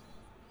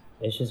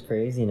it's just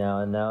crazy now.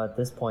 And now at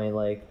this point,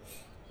 like,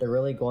 they're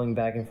really going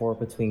back and forth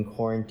between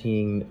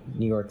quarantining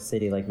New York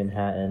City, like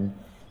Manhattan.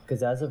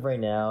 Because as of right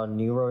now,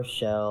 New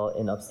Rochelle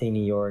in upstate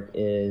New York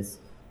is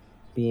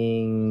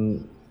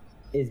being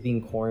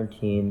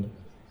quarantined.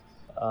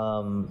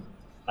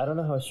 I don't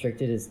know how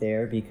strict it is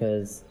there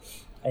because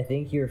I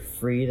think you're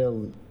free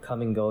to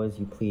come and go as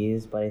you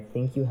please, but I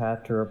think you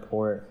have to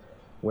report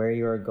where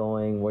you are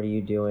going, what are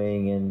you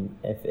doing, and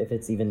if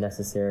it's even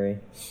necessary.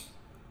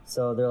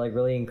 So they're like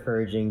really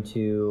encouraging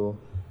to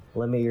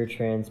limit your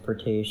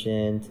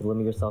transportation, to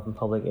limit yourself in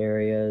public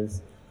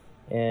areas,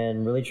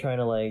 and really trying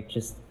to like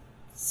just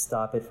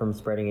stop it from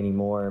spreading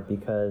anymore,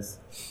 because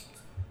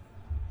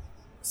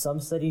some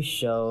studies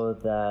show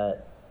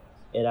that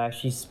it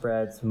actually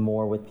spreads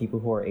more with people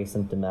who are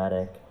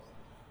asymptomatic.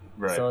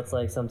 Right. So it's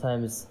like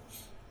sometimes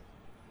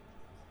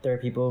there are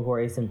people who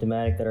are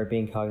asymptomatic that are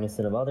being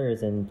cognizant of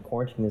others and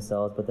quarantining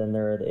themselves, but then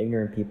there are the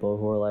ignorant people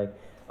who are like,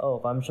 oh,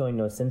 if I'm showing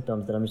no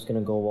symptoms, then I'm just going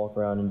to go walk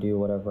around and do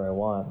whatever I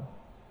want.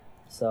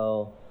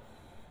 So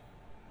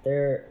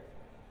and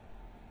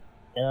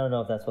I don't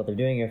know if that's what they're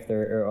doing,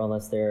 or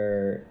unless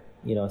they're,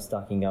 you know,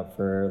 stocking up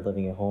for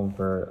living at home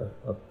for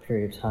a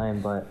period of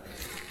time. But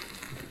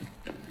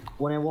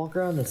when I walk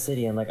around the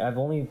city, and like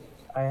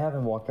I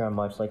haven't walked around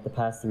much. Like the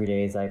past 3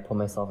 days, I put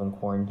myself in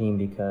quarantine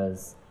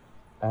because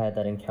I had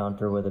that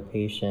encounter with a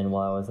patient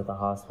while I was at the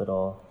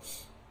hospital,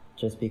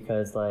 just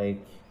because, like,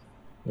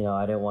 you know,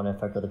 I didn't want to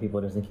affect other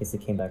people just in case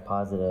it came back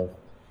positive.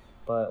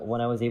 But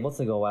when I was able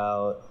to go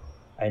out,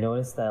 I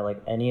noticed that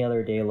like any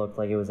other day looked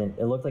like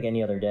it looked like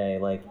any other day.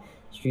 Like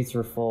streets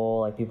were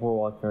full, like people were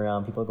walking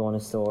around, people going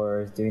to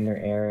stores, doing their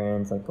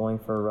errands, like going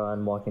for a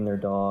run, walking their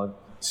dog.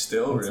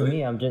 Still, and really? To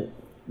me, I'm just,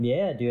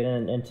 yeah, dude.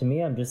 And to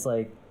me, I'm just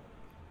like,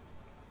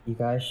 you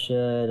guys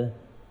should,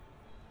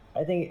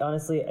 I think,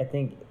 honestly, I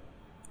think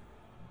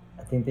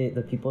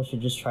the people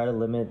should just try to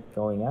limit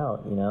going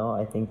out, you know?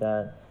 I think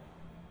that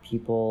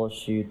people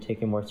should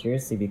take it more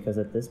seriously, because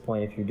at this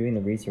point, if you're doing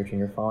the research and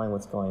you're following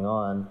what's going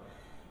on,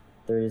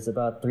 there's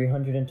about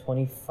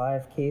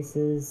 325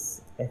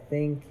 cases, I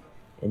think,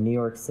 in New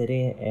York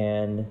City,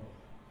 and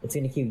it's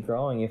going to keep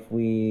growing if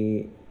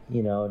we,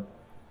 you know,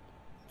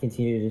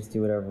 continue to just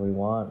do whatever we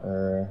want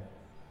or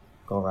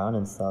go around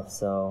and stuff.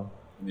 So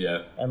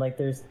yeah, and like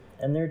there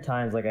are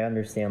times, like I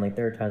understand, like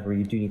there are times where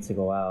you do need to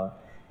go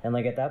out, and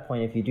like at that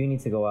point, if you do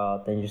need to go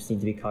out, then you just need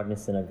to be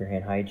cognizant of your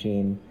hand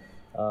hygiene,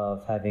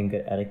 of having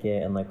good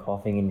etiquette, and like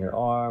coughing in your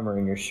arm or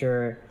in your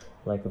shirt,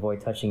 like avoid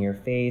touching your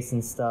face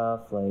and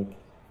stuff, like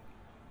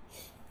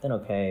then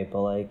okay.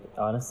 But like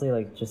honestly,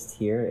 like just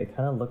here it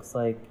kind of looks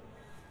like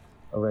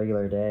a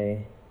regular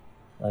day,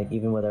 like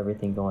even with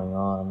everything going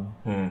on.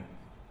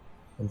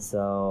 And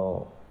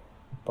so,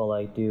 but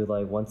like dude,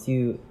 like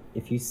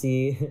if you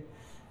see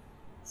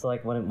so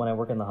like when I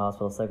work in the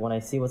hospital, it's like when I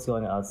see what's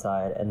going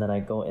outside and then I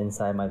go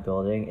inside my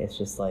building, it's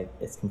just like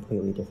it's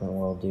completely different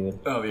world, dude.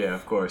 Oh yeah,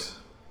 of course.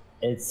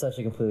 It's such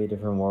a completely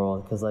different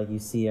world, because like you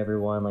see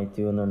everyone like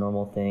doing their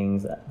normal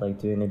things, like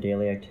doing their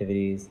daily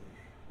activities,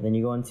 and then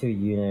you go into a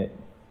unit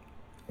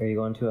or you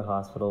go into a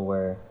hospital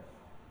where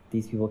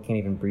these people can't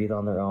even breathe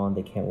on their own,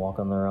 they can't walk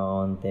on their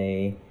own,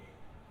 they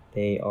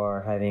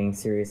are having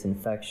serious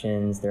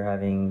infections, they're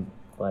having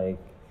like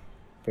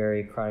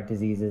very chronic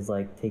diseases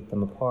like take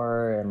them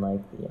apart, and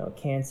like, you know,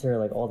 cancer,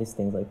 like all these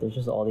things. Like there's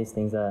just all these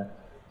things that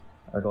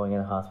are going in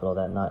a hospital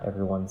that not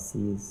everyone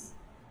sees.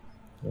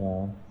 You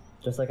know,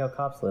 just like how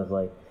cops live.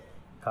 Like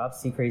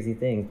cops see crazy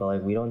things, but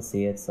like we don't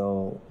see it,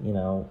 so you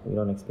know, we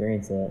don't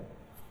experience it.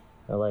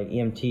 Or like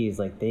EMTs,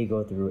 like they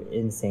go through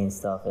insane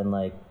stuff, and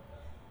like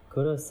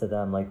kudos to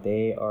them, like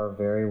they are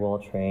very well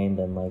trained,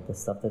 and like the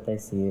stuff that they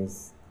see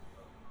is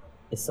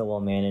so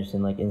well managed,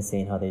 and like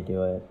insane how they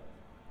do it.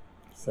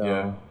 So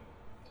yeah,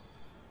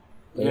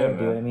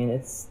 dude, I mean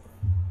it's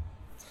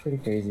pretty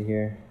crazy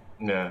here.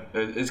 Yeah,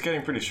 it's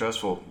getting pretty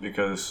stressful,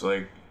 because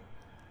like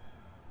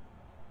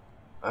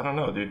I don't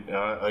know, dude.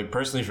 Like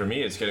personally for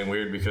me, it's getting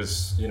weird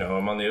because, you know,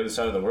 I'm on the other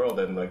side of the world,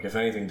 and like if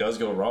anything does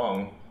go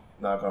wrong,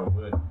 knock on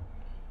wood,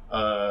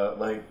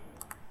 like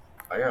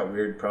I got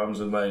weird problems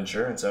with my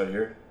insurance out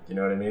here. You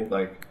know what I mean?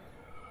 Like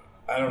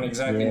I don't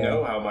exactly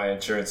know how my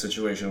insurance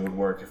situation would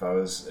work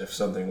if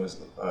something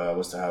was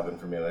to happen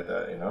for me like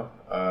that, you know?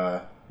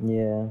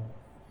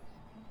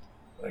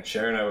 Like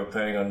Sharon and I were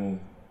planning on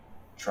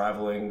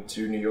traveling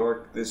to New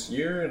York this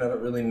year, and I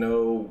don't really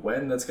know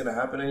when that's gonna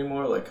happen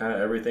anymore. Like kind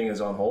of everything is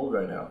on hold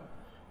right now.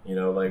 You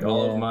know, like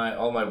all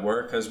my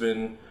work has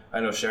been, I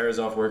know Sharon's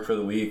off work for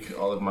the week.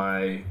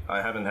 I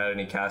haven't had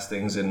any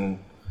castings in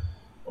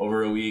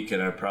over a week,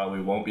 and I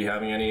probably won't be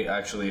having any.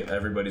 Actually,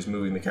 everybody's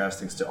moving the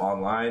castings to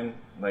online,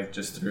 like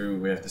just through,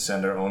 we have to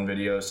send our own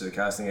videos to the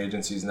casting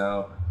agencies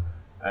now.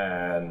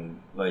 And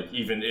like,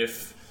 even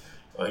if,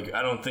 like,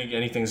 I don't think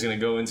anything's going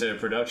to go into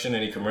production,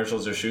 any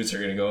commercials or shoots are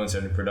going to go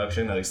into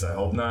production, at least I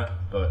hope not.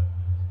 But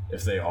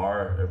if they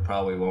are, it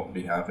probably won't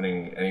be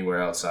happening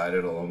anywhere outside.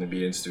 It'll only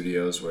be in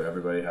studios where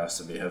everybody has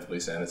to be heavily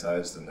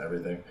sanitized and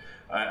everything.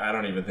 I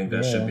don't even think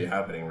that should be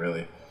happening,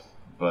 really.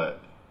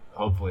 But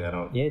hopefully I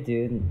don't. Yeah,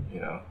 dude. You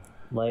know.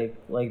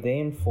 Like they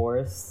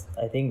enforced,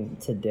 I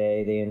think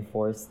today they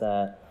enforced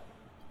that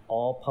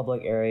all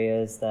public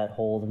areas that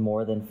hold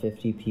more than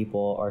 50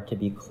 people are to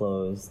be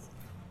closed.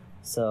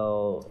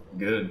 So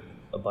good.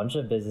 A bunch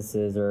of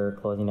businesses are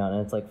closing down,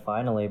 and it's like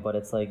finally, but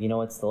it's like, you know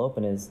what's still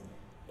open is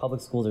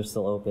public schools are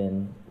still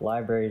open,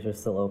 libraries are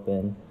still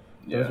open.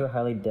 Those are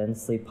highly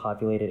densely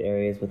populated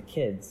areas with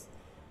kids.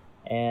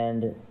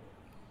 And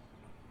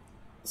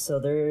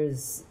so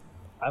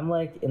I'm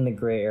like in the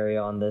gray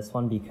area on this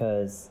one,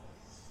 because,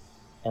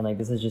 and like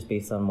this is just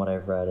based on what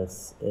I've read,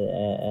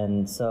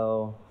 and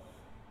so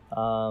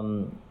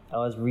I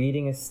was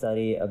reading a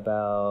study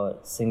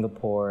about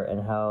Singapore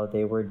and how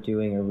they were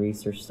doing a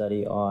research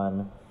study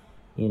on,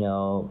 you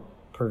know,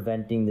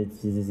 preventing the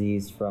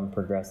disease from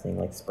progressing,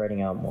 like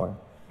spreading out more.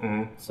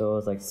 Mm-hmm. So it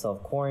was like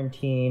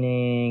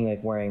self-quarantining,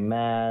 like wearing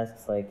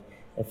masks, like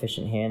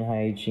efficient hand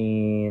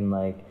hygiene,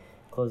 like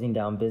closing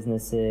down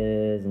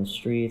businesses and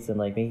streets, and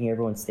like making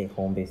everyone stay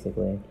home,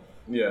 basically.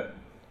 Yeah.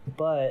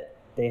 But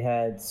they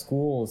had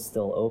schools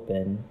still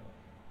open,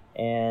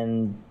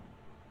 and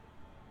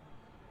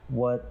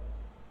what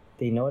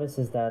they noticed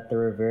is that there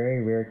were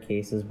very rare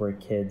cases where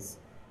kids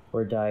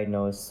were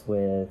diagnosed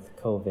with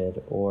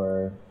COVID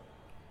or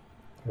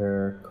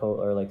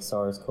like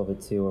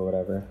SARS-CoV-2 or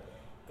whatever,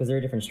 because there are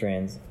different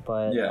strains.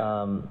 But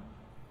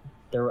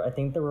I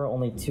think there were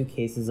only 2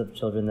 cases of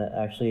children that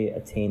actually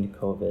attained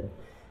COVID,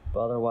 but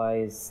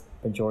otherwise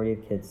majority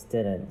of kids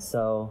didn't.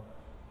 So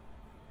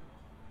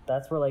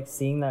that's where like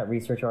seeing that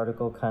research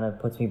article kind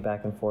of puts me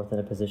back and forth in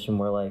a position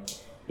where like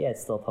yeah,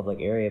 it's still a public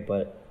area,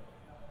 but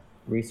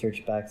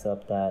research backs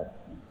up that,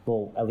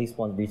 well, at least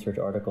one research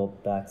article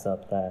backs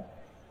up that,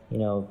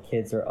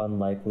 kids are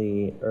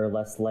unlikely or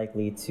less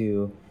likely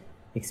to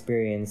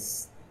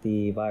experience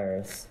the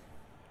virus.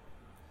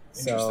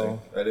 Interesting.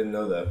 I didn't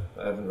know that.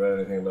 I haven't read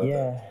anything about that.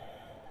 Yeah.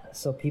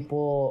 So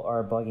people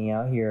are bugging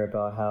out here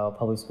about how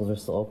public schools are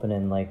still open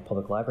and like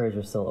public libraries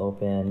are still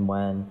open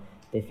when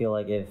they feel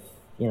like if,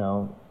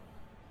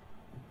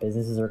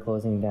 businesses are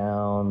closing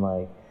down,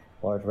 like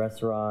large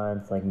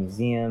restaurants, like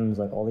museums,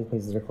 like all these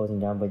places are closing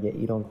down, but yet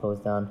you don't close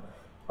down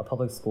a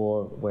public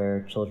school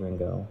where children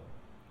go.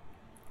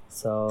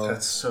 So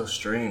that's so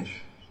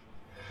strange.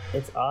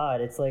 It's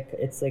odd.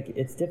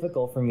 It's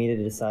difficult for me to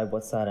decide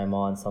what side I'm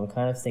on, so I'm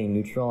kind of staying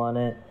neutral on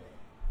it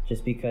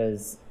just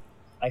because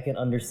I can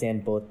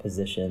understand both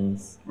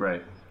positions.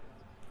 Right.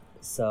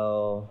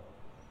 So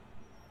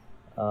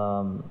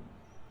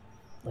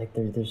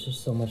there's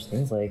just so much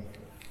things, like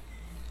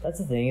that's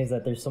the thing, is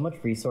that there's so much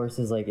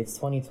resources, like it's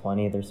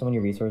 2020, there's so many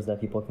resources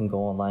that people can go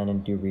online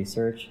and do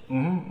research.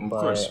 Of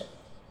course.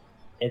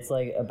 It's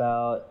like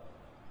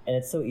and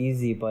it's so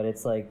easy, but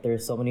it's like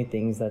there's so many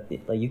things that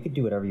like you could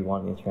do whatever you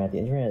want on the internet. The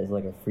internet is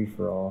like a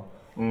free-for-all.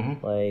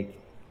 Like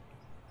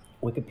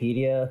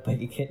Wikipedia, but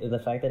you can't, the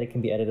fact that it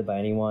can be edited by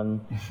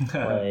anyone,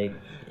 like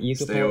you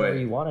could put whatever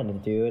you want in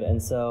it, dude.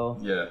 And so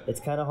it's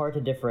kind of hard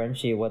to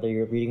differentiate whether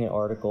you're reading an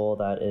article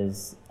that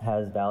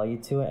has value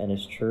to it and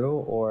is true,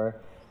 or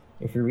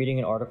if you're reading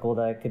an article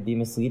that could be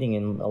misleading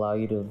and allow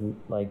you to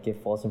like give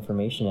false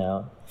information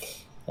out.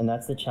 And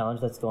that's the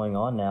challenge that's going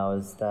on now,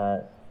 is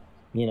that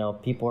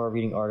people are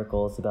reading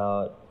articles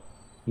about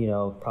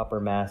proper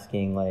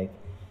masking, like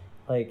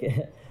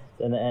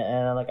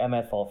and like I'm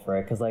at fault for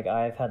it, because like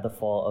I've had the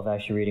fault of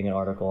actually reading an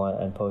article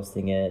and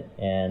posting it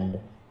and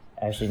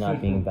actually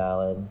not being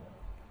valid.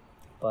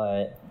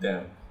 But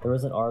there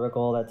was an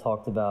article that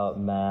talked about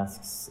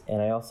masks,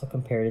 and I also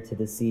compared it to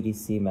the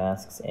CDC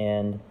masks,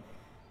 and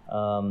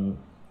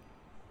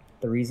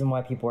the reason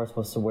why people are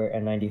supposed to wear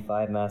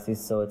N95 masks is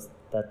so it's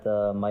that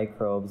the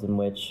microbes in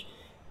which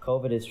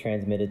COVID is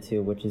transmitted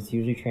to, which is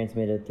usually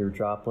transmitted through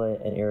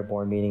droplet and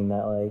airborne, meaning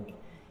that like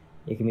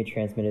it can be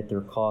transmitted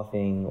through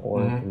coughing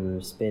or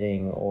through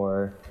spitting,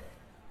 or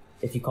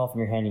if you cough in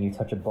your hand and you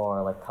touch a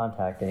bar, like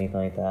contact, anything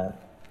like that.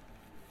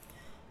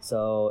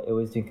 So it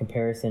was doing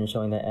comparison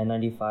showing that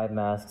N95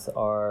 masks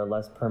are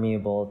less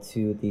permeable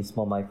to the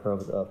small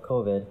microbes of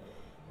COVID,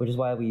 which is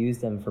why we use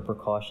them for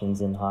precautions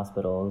in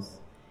hospitals.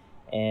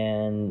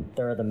 And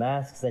there are the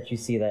masks that you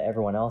see that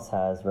everyone else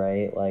has,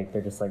 right? Like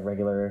they're just like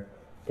regular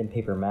thin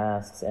paper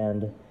masks,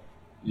 and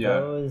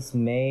those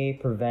may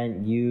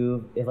prevent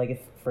you, if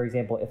for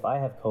example, if I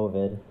have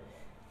COVID,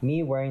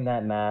 me wearing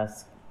that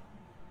mask,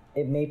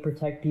 it may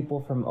protect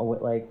people from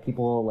like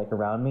people like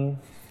around me,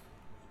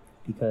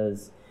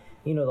 because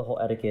the whole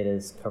etiquette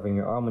is covering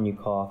your arm when you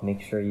cough,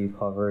 make sure you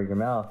cover your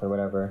mouth or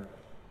whatever.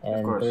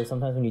 And there's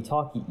sometimes when you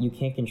talk, you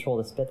can't control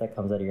the spit that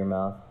comes out of your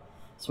mouth.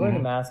 So wearing a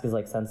mask is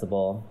like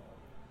sensible.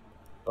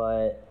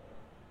 But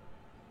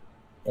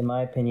in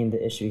my opinion,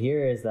 the issue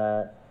here is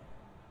that,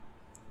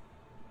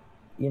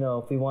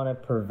 if we want to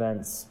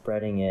prevent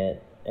spreading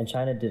it, and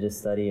China did a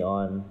study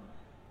on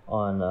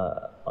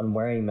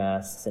wearing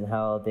masks and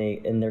how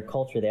in their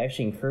culture, they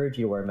actually encourage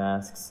you to wear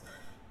masks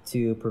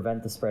to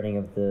prevent the spreading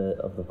of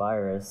the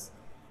virus.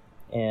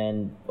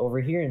 And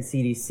over here in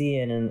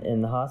CDC and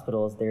in the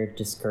hospitals, they're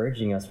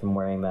discouraging us from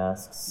wearing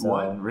masks. So,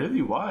 what?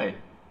 Really? Why?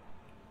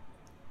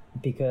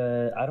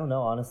 Because I don't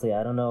know, honestly.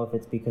 I don't know if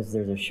it's because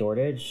there's a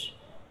shortage.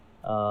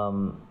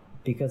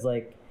 Because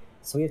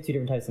so we have two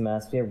different types of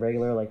masks. We have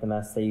regular, like the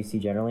masks that you see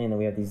generally, and then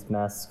we have these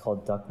masks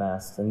called duck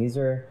masks. And these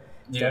are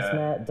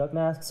duck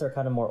masks are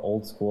kind of more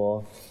old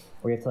school,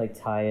 where you have to like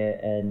tie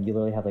it and you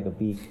literally have like a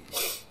beak.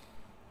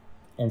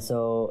 And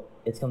so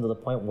it's come to the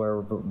point where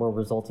we're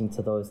resulting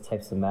to those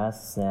types of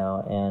masks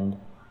now,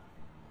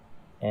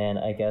 and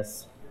I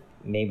guess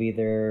maybe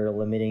they're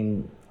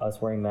limiting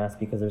us wearing masks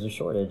because there's a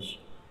shortage.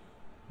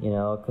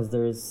 Because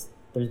there's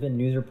been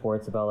news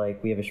reports about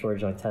like we have a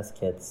shortage on test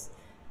kits.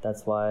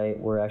 That's why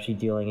we're actually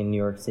dealing in New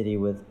York City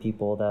with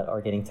people that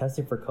are getting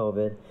tested for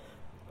COVID,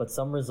 but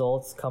some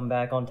results come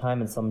back on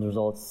time and some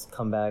results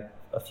come back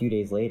a few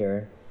days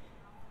later.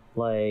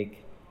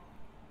 Like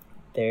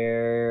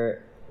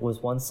there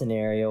was one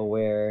scenario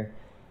where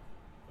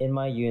in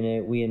my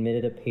unit we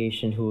admitted a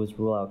patient who was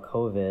ruled out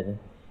COVID,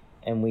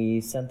 and we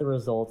sent the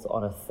results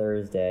on a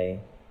Thursday,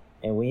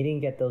 and we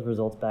didn't get those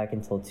results back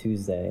until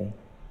Tuesday.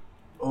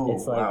 Oh,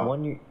 it's like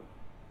wow.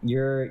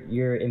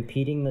 You're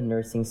impeding the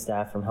nursing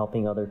staff from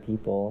helping other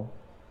people,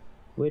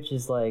 which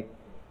is like,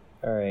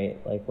 all right,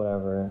 like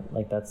whatever,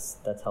 like that's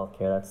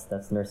healthcare,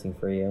 that's nursing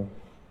for you.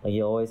 Like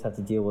you always have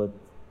to deal with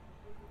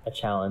a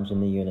challenge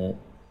in the unit,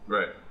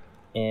 right?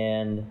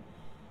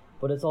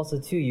 But it's also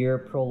too, you're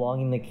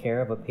prolonging the care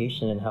of a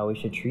patient and how we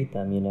should treat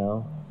them,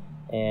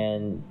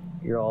 and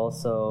you're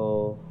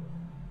also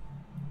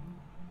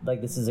like,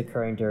 this is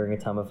occurring during a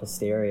time of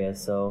hysteria,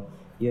 so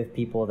you have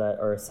people that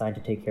are assigned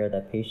to take care of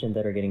that patient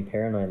that are getting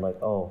paranoid,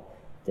 like, oh,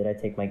 Did I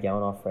take my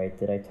gown off right?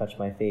 Did I touch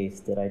my face?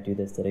 Did I do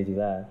this? Did I do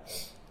that?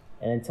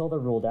 And until they're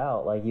ruled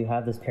out, like, you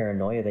have this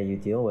paranoia that you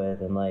deal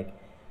with, and like,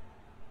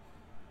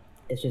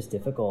 it's just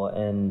difficult.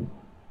 And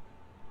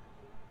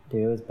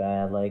dude, it was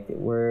bad. Like,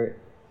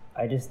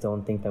 I just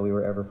don't think that we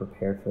were ever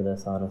prepared for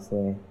this,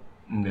 honestly.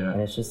 Yeah.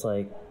 And it's just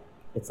like,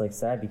 it's like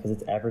sad because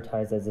it's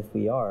advertised as if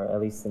we are,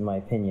 at least in my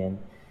opinion.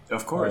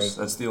 Of course,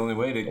 like, that's the only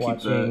way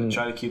to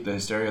try to keep the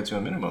hysteria to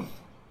a minimum.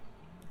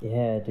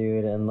 Yeah,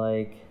 dude, and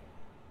like,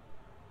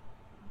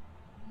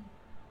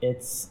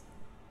 it's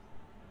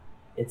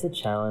a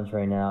challenge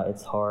right now.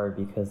 It's hard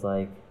because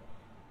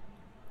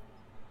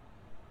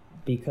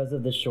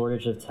of the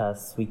shortage of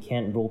tests, we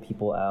can't rule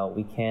people out.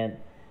 We can't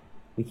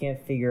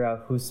figure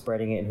out who's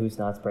spreading it and who's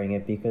not spreading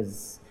it,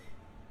 because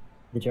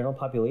the general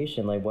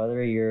population, like,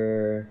 whether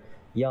you're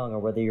young or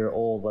whether you're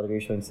old, whether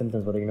you're showing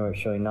symptoms, whether you're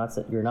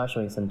not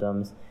showing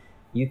symptoms,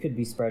 you could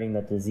be spreading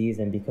that disease.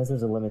 And because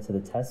there's a limit to the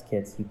test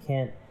kits, you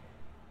can't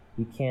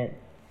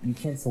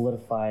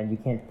solidify, and you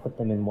can't put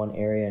them in one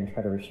area and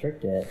try to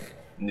restrict it.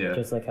 Yeah.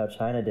 Just like how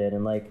China did.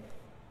 And like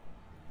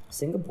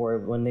Singapore,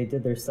 when they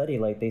did their study,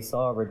 like, they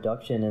saw a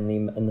reduction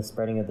in the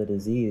spreading of the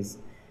disease,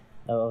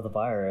 of the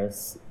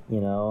virus,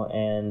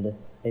 and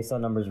they saw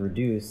numbers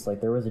reduce.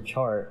 Like, there was a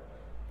chart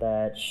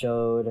that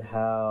showed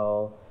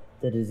how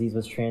the disease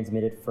was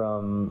transmitted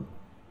from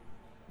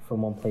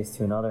one place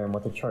to another. And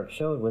what the chart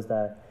showed was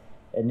that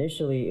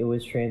initially it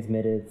was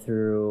transmitted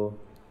through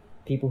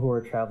people who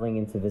were traveling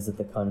in to visit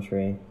the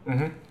country.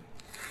 Mm-hmm.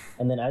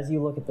 And then as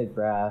you look at the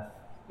graph,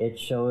 it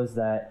shows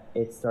that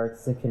it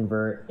starts to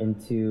convert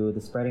into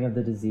the spreading of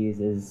the disease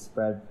is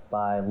spread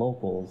by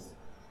locals.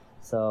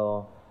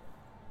 So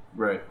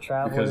right,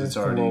 travelers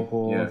to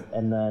locals,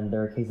 and then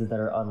there are cases that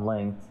are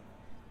unlinked.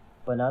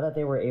 But now that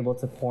they were able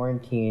to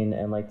quarantine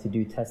and like to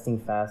do testing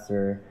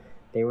faster,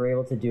 they were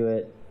able to do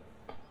it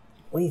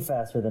way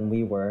faster than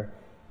we were.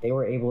 They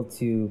were able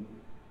to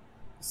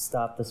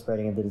stop the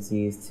spreading of the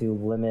disease, to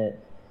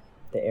limit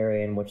the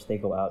area in which they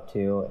go out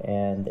to,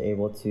 and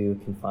able to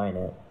confine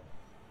it.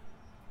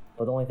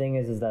 But the only thing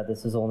is that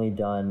this is only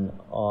done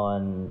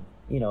on,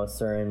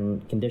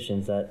 certain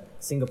conditions that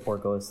Singapore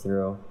goes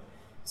through.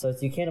 So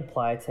you can't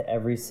apply to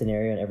every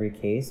scenario in every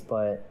case,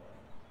 but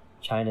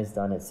China's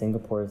done it,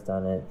 Singapore's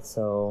done it.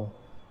 So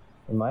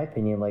in my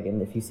opinion, like,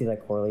 and if you see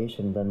that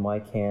correlation, then why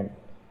can't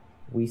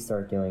we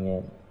start doing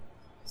it?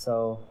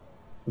 So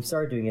we've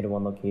started doing it in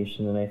one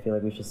location, and I feel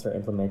like we should start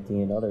implementing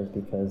it in others,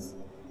 because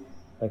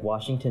like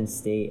Washington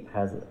State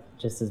has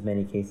just as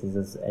many cases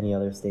as any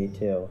other state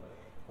too.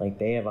 Like,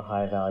 they have a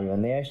high value,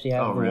 and they actually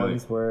have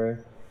ones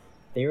where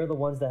they were the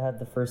ones that had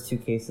the first 2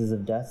 cases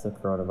of deaths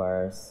of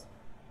coronavirus.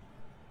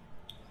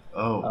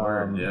 Oh,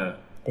 word, yeah.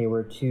 They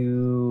were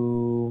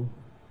two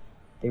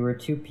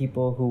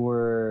people who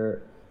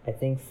were, I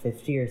think,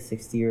 50 or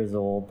 60 years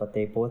old, but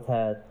they both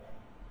had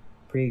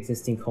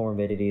pre-existing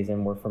comorbidities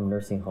and were from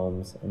nursing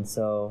homes. And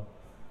so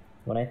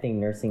when I think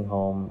nursing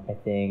home, I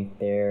think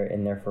they're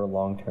in there for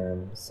long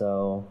term.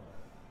 So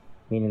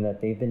meaning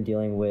that they've been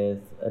dealing with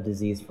a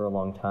disease for a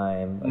long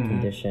time, a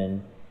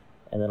condition,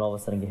 and then all of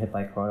a sudden get hit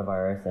by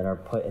coronavirus and are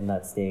put in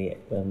that state,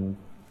 and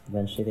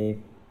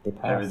eventually they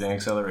pass. Everything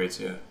accelerates,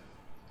 yeah.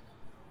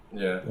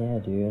 Yeah,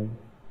 dude.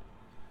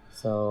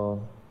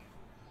 So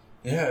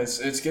yeah,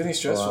 it's getting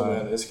stressful,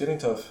 man. It's getting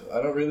tough.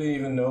 I don't really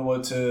even know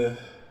what's the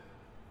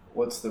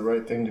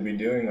right thing to be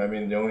doing. I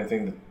mean, the only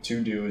thing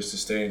to do is to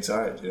stay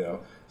inside,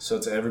 So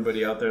to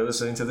everybody out there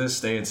listening to this,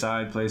 stay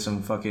inside, play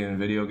some fucking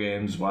video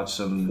games, watch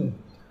some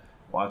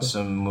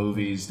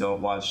movies.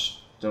 Don't watch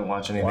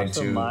anything watch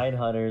some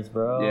Mindhunters,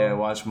 bro. Yeah,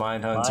 watch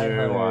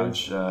Mindhunter.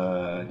 Watch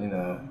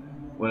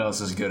what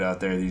else is good out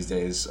there these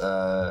days?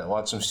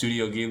 Watch some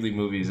Studio Ghibli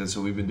movies. That's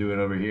what we've been doing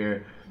over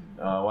here.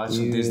 Watch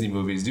some Disney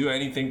movies. Do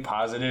anything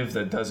positive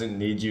that doesn't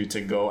need you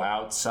to go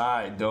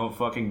outside. Don't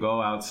fucking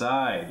go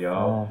outside,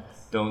 yo.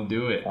 Facts. Don't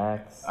do it.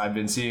 Facts. I've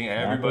been seeing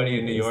everybody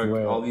in New York.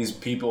 All these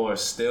people are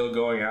still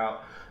going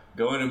out,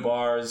 going to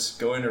bars,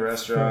 going to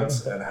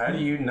restaurants. And how do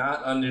you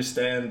not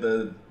understand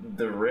the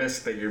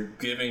risk that you're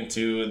giving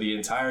to the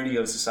entirety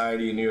of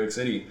society in New York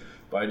City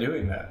by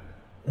doing that?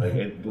 Like,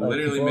 it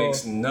literally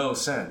makes no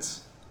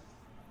sense.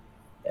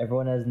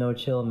 Everyone has no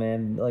chill,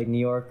 man. Like, New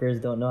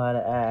Yorkers don't know how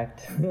to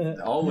act.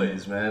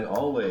 Always, man.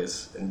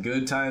 Always. In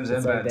good times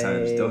and bad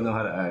times, don't know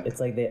how to act. It's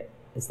like they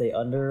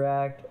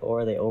underreact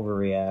or they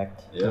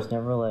overreact. Yep. There's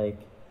never like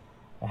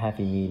a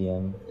happy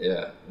medium.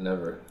 Yeah,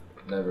 never.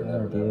 Never.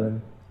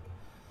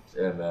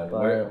 Yeah, man.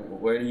 But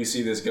where do you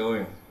see this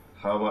going?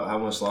 How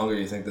much longer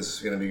do you think this is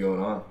going to be going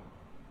on?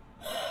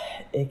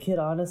 It could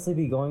honestly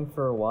be going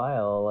for a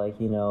while. Like,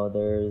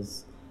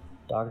 there's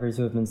doctors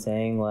who have been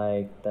saying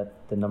like that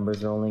the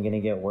numbers are only going to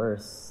get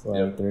worse.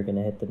 Like, they're going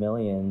to hit the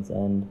millions,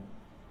 and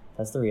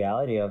that's the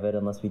reality of it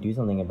unless we do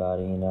something about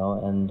it,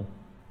 And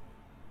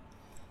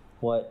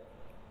what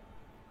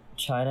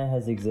China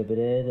has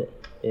exhibited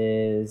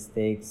is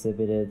they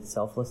exhibited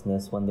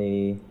selflessness when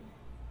they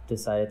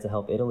decided to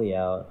help Italy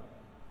out.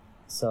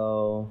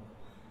 So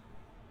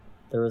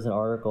there was an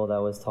article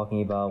that was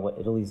talking about what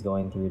Italy's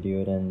going through,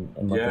 dude, and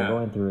what they're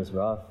going through is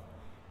rough.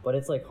 But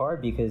it's like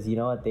hard because you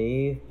know what,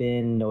 they've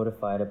been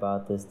notified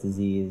about this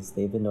disease,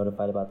 they've been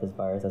notified about this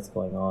virus that's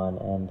going on,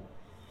 and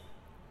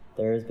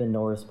there's been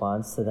no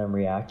response to them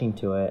reacting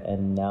to it.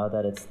 And now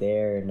that it's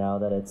there, now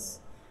that it's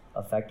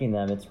affecting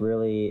them, it's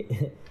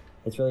really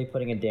it's really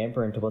putting a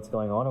damper into what's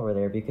going on over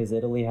there, because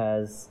Italy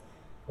has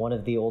one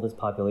of the oldest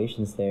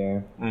populations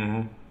there.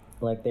 Mm-hmm.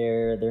 Like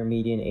their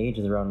median age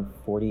is around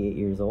 48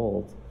 years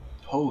old.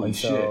 Holy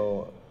shit.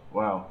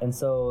 Wow. And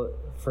so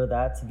for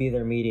that to be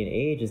their median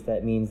age,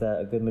 that means that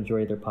a good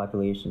majority of their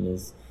population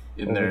is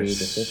in their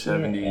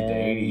 70 to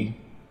 80.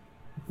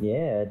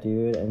 Yeah,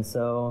 dude.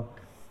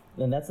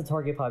 And that's the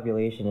target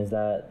population, is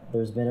that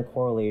there's been a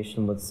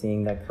correlation with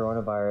seeing that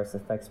coronavirus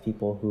affects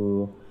people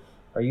who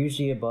are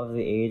usually above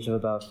the age of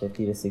about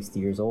 50 to 60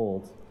 years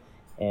old.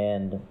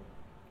 And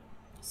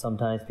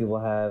sometimes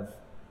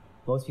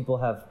most people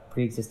have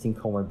pre-existing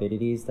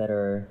comorbidities that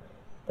are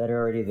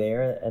already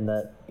there, and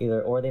that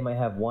or they might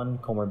have one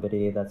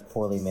comorbidity that's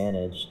poorly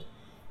managed.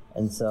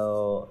 And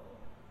so,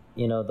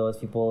 you know, those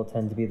people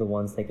tend to be the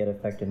ones that get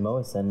affected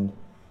most, and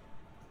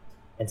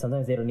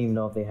sometimes they don't even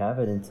know if they have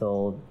it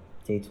until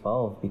day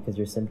 12, because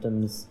your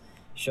symptoms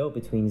show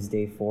between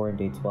day 4 and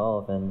day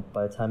 12, and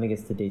by the time it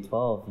gets to day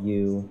 12,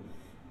 you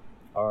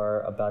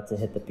are about to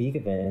hit the peak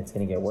of it, and it's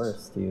going to get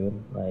worse,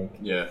 dude. Like,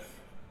 yeah.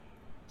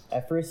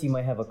 At first you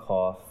might have a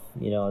cough,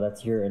 you know,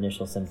 that's your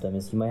initial symptom,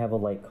 is you might have a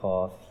light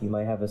cough, you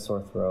might have a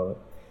sore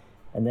throat,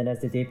 and then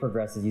as the day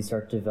progresses, you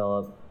start to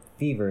develop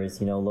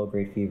fevers, you know,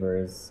 low-grade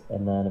fevers,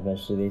 and then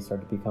eventually they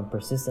start to become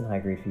persistent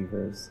high-grade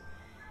fevers.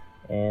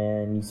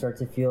 And you start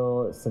to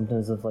feel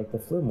symptoms of like the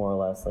flu, more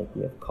or less. Like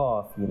you have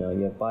cough, you know,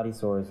 you have body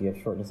sores, you have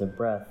shortness of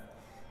breath,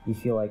 you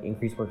feel like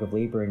increased work of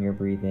labor in your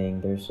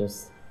breathing.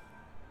 It's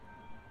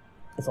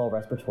all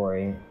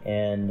respiratory,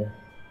 and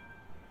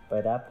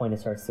by that point it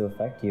starts to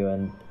affect you,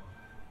 and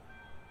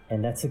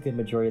that's a good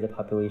majority of the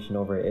population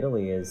over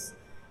Italy is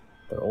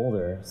they're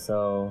older.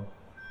 So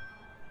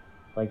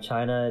like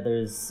China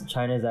is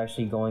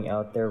actually going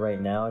out there right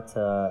now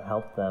to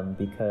help them,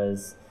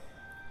 because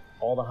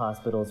all the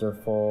hospitals are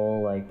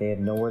full, like they have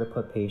nowhere to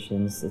put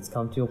patients. It's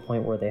come to a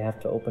point where they have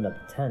to open up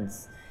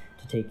tents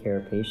to take care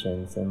of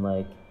patients, and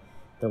like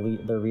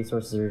the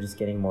resources are just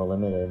getting more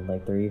limited.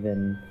 Like they're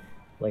even,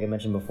 like I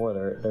mentioned before,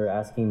 they're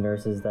asking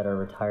nurses that are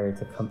retired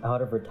to come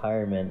out of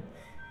retirement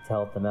to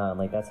help them out. And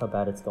like that's how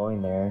bad it's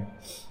going there.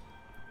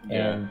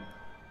 Yeah. And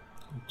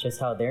just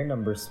how their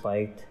numbers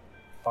spiked,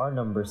 our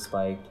numbers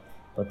spiked,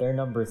 but their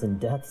numbers in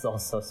deaths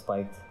also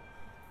spiked,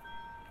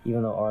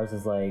 even though ours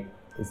is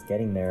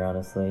getting there,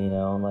 honestly, you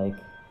know. Like,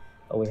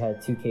 we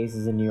had 2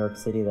 cases in New York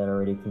City that are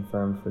already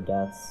confirmed for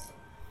deaths.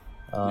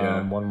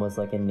 One was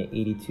like an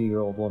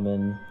 82-year-old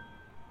woman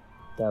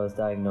that was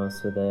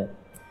diagnosed with it,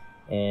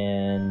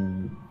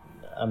 and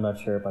I'm not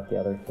sure about the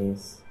other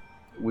case.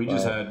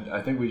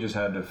 I think we just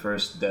had the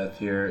first death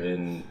here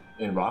in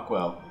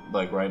Rockwell,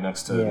 like right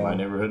next to my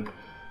neighborhood.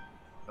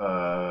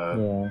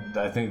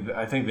 I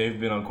think they've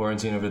been on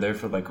quarantine over there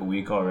for like a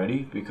week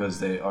already, because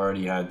they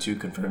already had 2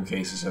 confirmed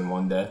cases and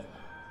 1 death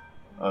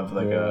of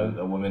like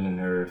a woman in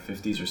her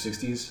 50s or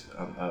 60s,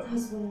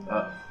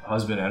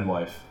 husband and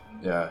wife.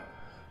 Yeah.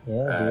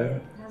 Yeah,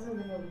 dude.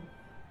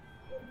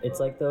 It's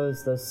like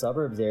those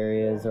suburbs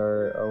areas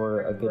are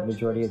where a good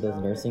majority of those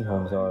nursing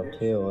homes are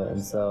too.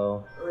 And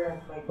so,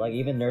 like,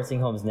 even nursing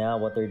homes now,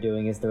 what they're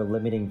doing is they're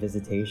limiting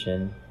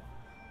visitation.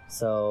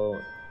 So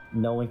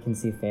no one can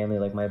see family.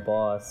 Like my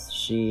boss,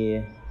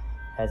 she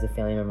has a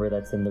family member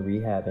that's in the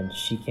rehab, and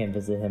she can't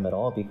visit him at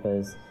all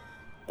because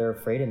they're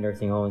afraid in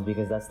nursing homes,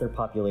 because that's their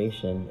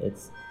population.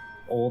 It's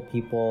old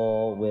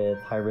people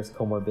with high-risk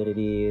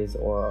comorbidities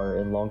or are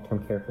in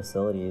long-term care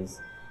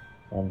facilities,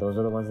 and those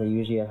are the ones that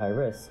usually at high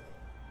risk.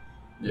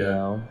 Yeah. You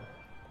know,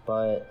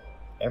 but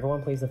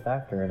everyone plays a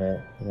factor in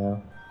it. You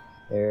know,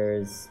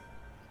 there's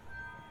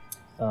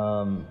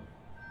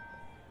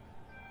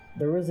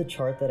there was a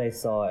chart that I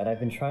saw, and I've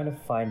been trying to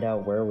find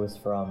out where it was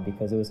from,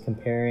 because it was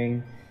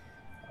comparing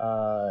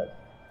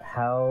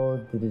how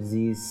the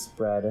disease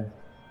spread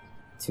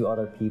to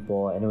other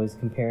people, and it was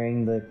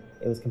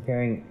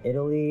comparing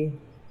Italy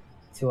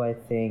to I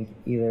think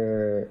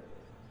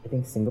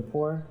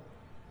Singapore,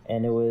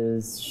 and it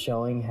was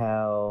showing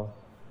how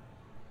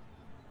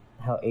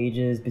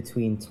ages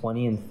between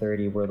 20 and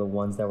 30 were the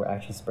ones that were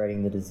actually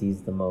spreading the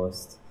disease the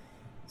most.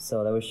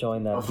 So that was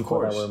showing that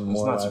people that were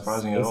more or less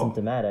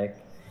asymptomatic,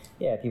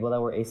 people that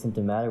were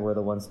asymptomatic were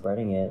the ones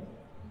spreading it.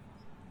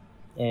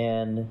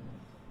 And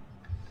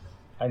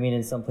I mean,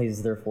 in some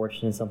places they're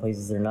fortunate, in some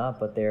places they're not,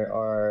 but there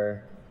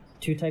are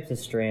 2 types of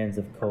strands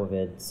of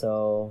COVID.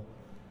 So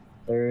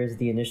there is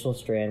the initial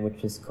strand,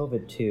 which is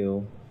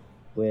COVID-2,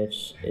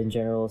 which in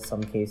general,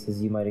 some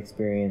cases you might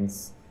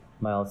experience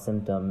mild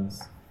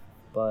symptoms.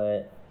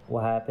 But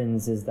what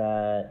happens is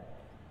that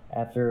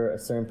after a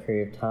certain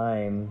period of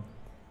time,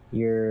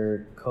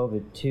 your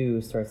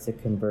COVID-2 starts to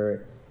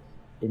convert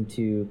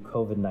into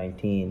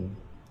COVID-19.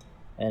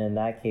 And in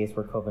that case,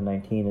 where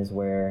COVID-19 is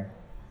where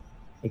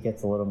it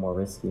gets a little more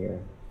riskier.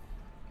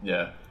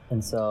 Yeah.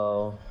 And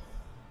so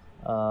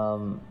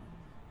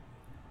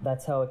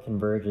that's how it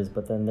converges.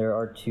 But then there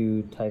are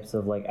two types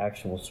of like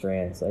actual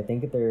strands. I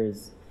think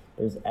there's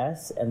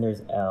S and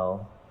there's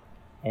L,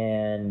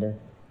 and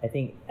I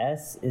think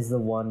S is the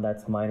one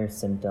that's minor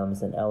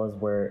symptoms, and L is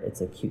where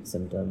it's acute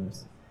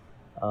symptoms.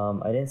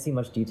 I didn't see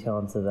much detail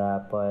into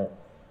that, but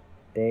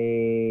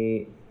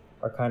they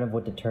are kind of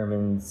what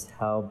determines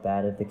how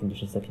bad of the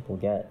conditions that people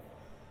get.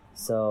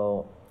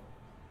 So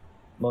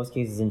most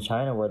cases in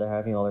China where they're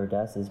having all their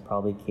deaths is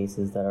probably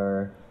cases that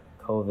are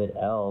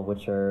COVID-L,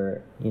 which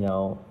are,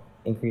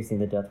 increasing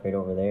the death rate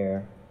over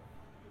there.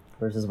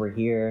 Versus we're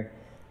here,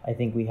 I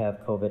think we have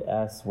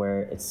COVID-S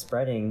where it's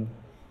spreading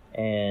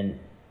and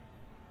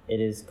it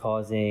is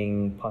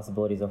causing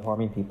possibilities of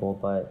harming people,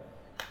 but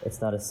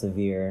it's not as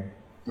severe.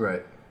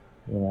 Right.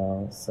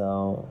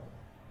 So.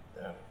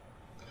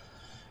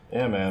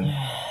 Yeah, man.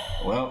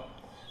 Well,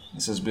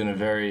 this has been a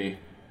very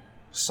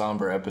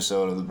somber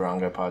episode of the Brown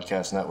Guy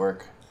Podcast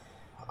Network.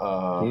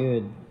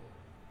 Dude,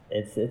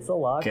 it's a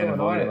lot going on.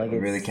 Can't avoid it. Like, we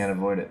really can't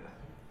avoid it.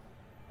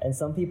 And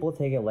some people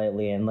take it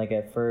lightly, and like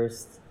at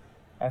first,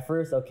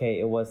 okay,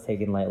 it was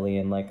taken lightly,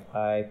 and like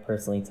I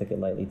personally took it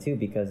lightly too,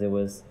 because it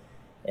was,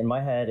 in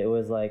my head, it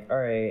was like, all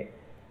right,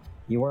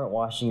 you weren't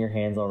washing your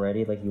hands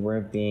already, like you were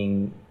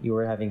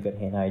having good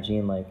hand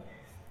hygiene, like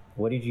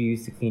what did you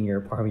use to clean your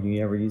apartment? You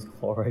never used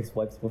Clorox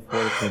wipes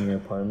before to clean your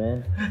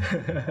apartment.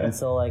 And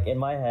so like in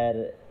my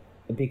head,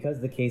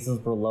 because the cases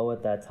were low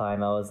at that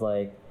time, I was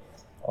like,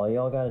 all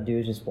y'all gotta do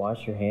is just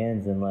wash your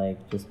hands and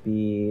like just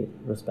be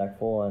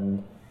respectful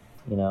and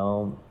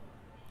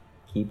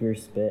keep your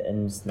spit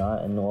and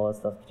snot and all that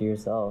stuff to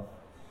yourself.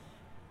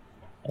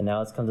 And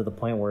now it's come to the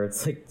point where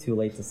it's like too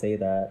late to say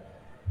that,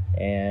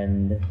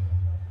 and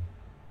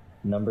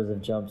numbers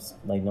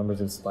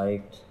have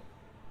spiked,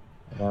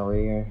 and now we're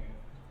here.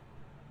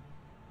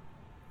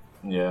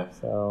 Yeah.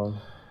 So.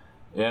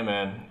 Yeah,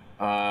 man.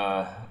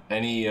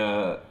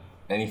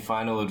 Any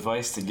final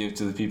advice to give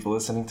to the people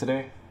listening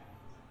today?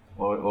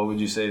 What would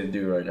you say to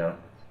do right now?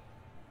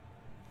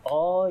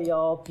 All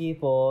y'all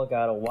people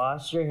gotta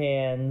wash your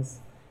hands,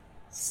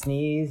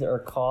 sneeze or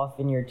cough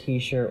in your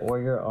t-shirt or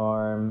your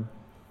arm,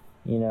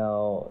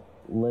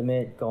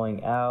 limit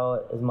going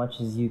out as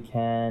much as you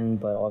can,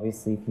 but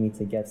obviously if you need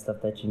to get stuff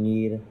that you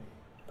need,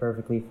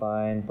 perfectly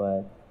fine,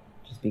 but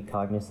just be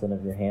cognizant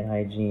of your hand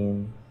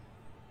hygiene.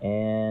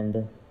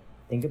 And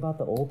think about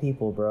the old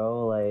people,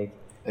 bro. Like,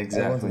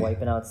 exactly. Everyone's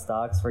wiping out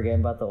stocks, forgetting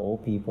about the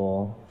old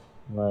people.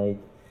 Like,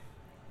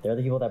 they're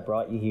the people that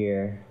brought you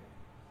here.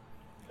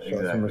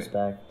 Show some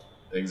respect.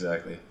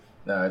 Exactly.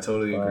 No, I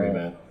totally agree,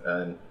 man.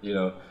 And,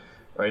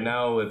 right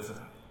now with,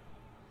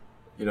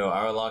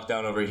 our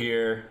lockdown over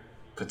here,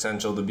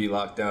 potential to be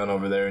locked down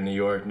over there in New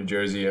York, New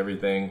Jersey,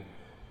 everything,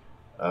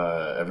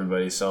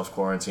 everybody's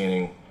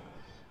self-quarantining.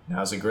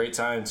 Now's a great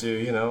time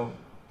to,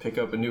 pick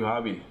up a new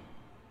hobby.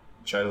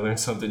 Try to learn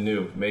something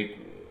new.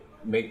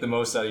 Make the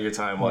most out of your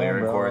time while you're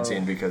in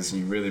quarantine, because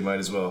you really might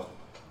as well.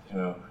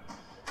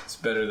 It's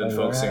better than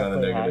focusing on the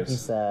negatives. Hacky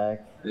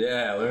sack.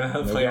 Yeah, learn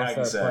how to play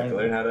hacky sack.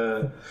 Learn how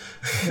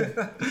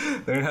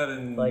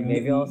to. Like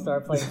maybe I'll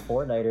start playing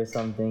Fortnite or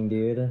something,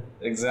 dude.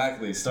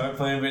 Exactly. Start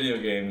playing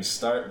video games.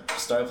 Start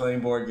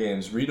playing board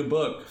games. Read a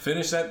book.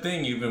 Finish that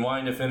thing you've been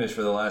wanting to finish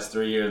for the last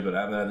 3 years, but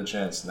haven't had the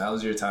chance.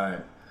 Now's your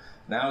time.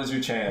 Now is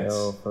your chance.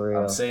 Yo, for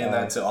real. I'm saying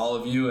that to all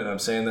of you, and I'm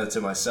saying that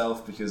to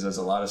myself, because there's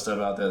a lot of stuff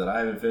out there that I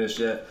haven't finished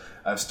yet.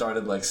 I've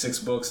started like 6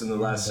 books in the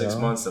last 6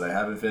 months that I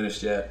haven't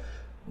finished yet.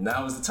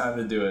 Now is the time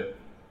to do it.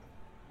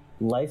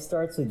 Life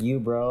starts with you,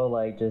 bro.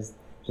 Like just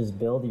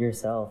build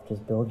yourself.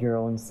 Just build your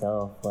own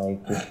self.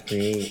 Like just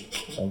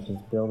create. Like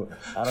just build.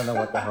 I don't know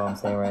what the hell I'm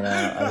saying right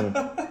now.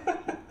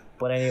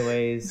 But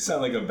anyways. You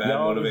sound like a bad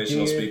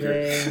motivational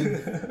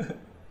speaker.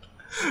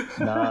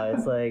 Nah,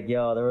 it's like,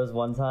 there was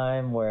one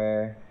time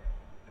where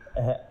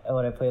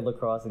when I played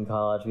lacrosse in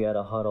college, we had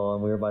a huddle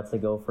and we were about to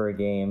go for a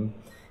game,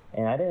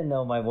 and I didn't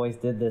know my voice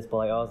did this, but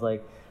like I was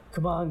like,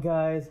 come on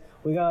guys,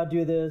 we gotta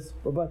do this,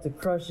 we're about to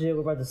crush it, we're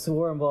about to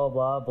score and blah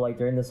blah, but like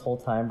during this whole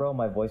time, bro,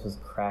 my voice was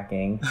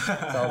cracking, so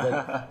I was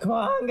like, come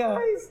on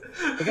guys,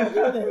 we gotta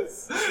do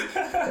this.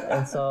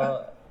 And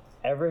so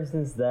ever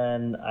since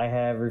then I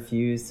have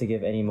refused to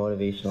give any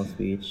motivational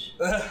speech.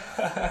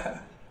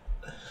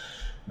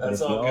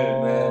 That's all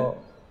good, man.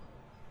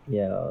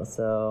 Yeah,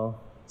 so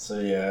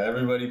yeah,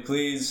 everybody,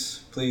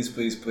 please take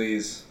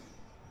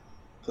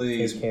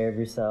care of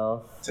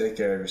yourself. Take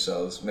care of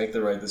yourselves. Make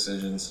the right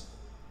decisions.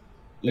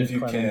 Eat if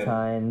you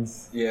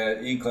clementines. Can. Yeah,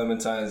 eat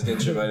clementines.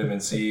 Get your vitamin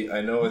C.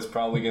 I know it's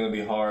probably going to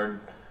be hard.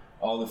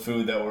 All the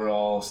food that we're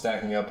all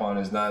stacking up on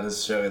is not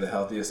necessarily the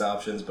healthiest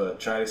options, but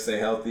try to stay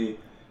healthy,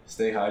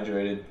 stay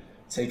hydrated,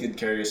 take good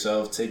care of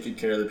yourself, take good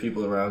care of the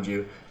people around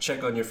you,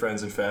 check on your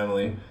friends and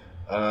family.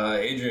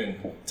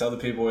 Adrian, tell the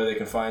people where they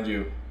can find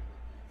you.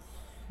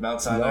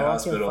 Mount Sinai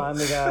Hospital. You can find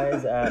the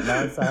guys at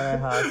Mount Sinai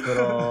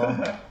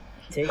Hospital,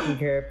 taking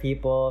care of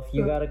people. If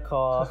you got a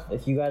cough,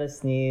 if you got a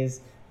sneeze,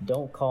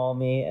 don't call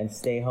me and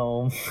stay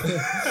home.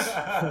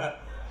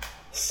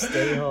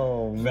 Stay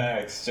home.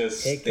 Max,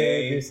 just take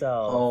care of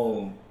yourself.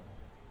 Home.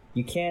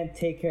 You can't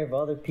take care of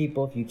other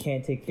people if you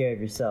can't take care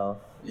of yourself.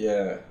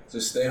 Yeah,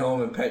 just stay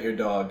home and pet your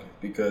dog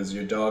because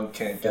your dog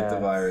can't get the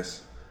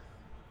virus.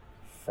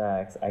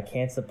 Facts. I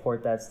can't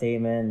support that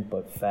statement,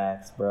 but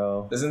facts,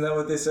 bro. Isn't that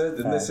what they said?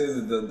 Didn't they say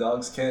that the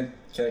dogs can't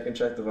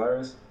contract the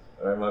virus?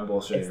 Or am I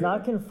bullshitting? It's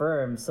not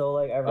confirmed. So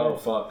like I read. Oh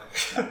fuck!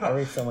 I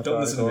read so much Don't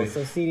articles.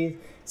 listen to me.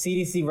 So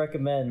CDC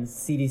recommends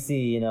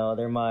CDC. You know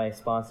they're my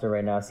sponsor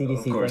right now.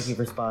 CDC, thank you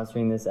for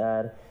sponsoring this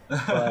ad.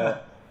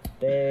 But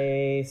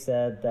they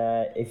said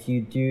that if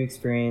you do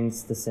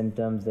experience the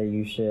symptoms, that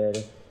you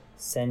should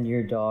send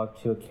your dog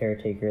to a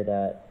caretaker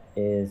that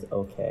is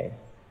okay.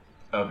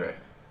 Okay.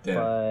 Damn.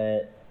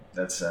 But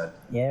that's sad.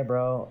 Yeah,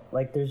 bro.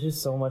 Like, there's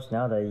just so much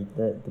now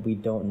that we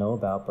don't know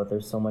about, but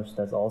there's so much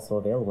that's also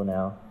available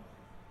now.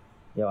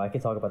 Yo, I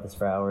could talk about this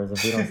for hours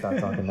if we don't stop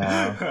talking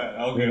now.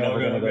 We're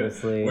gonna go to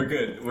sleep. We're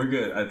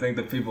good. I think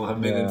the people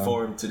have been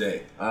informed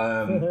today.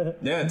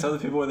 Yeah, tell the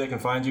people where they can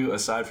find you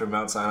aside from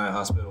Mount Sinai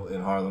Hospital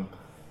in Harlem.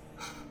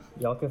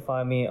 Y'all can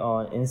find me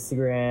on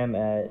Instagram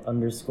at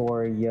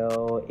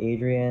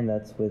 _YoAdrian.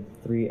 That's with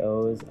 3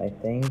 O's, I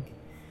think.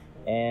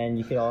 And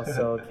you could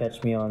also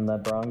catch me on the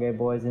Barangay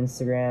Boys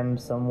Instagram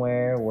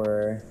somewhere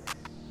where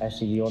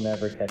actually you'll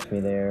never catch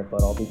me there,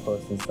 but I'll be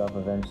posting stuff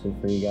eventually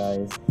for you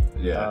guys.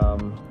 Yeah.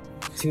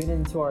 Tune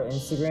into our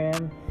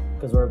Instagram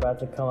because we're about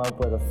to come up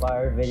with a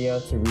fire video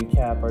to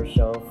recap our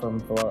show from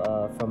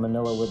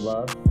Manila with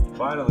Love.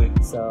 Finally.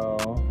 So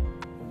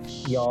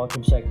y'all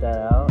can check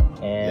that out.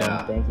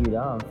 And thank you,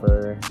 Dom,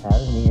 for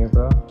having me here,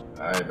 bro. All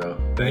right, bro.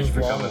 Thank you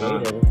for coming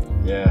on.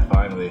 Yeah,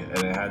 finally.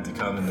 And it had to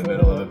come in the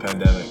middle of a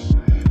pandemic.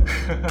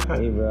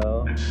 Hey,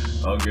 bro.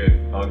 All good.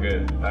 All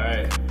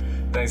right.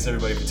 Thanks,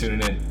 everybody, for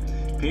tuning in.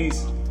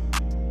 Peace.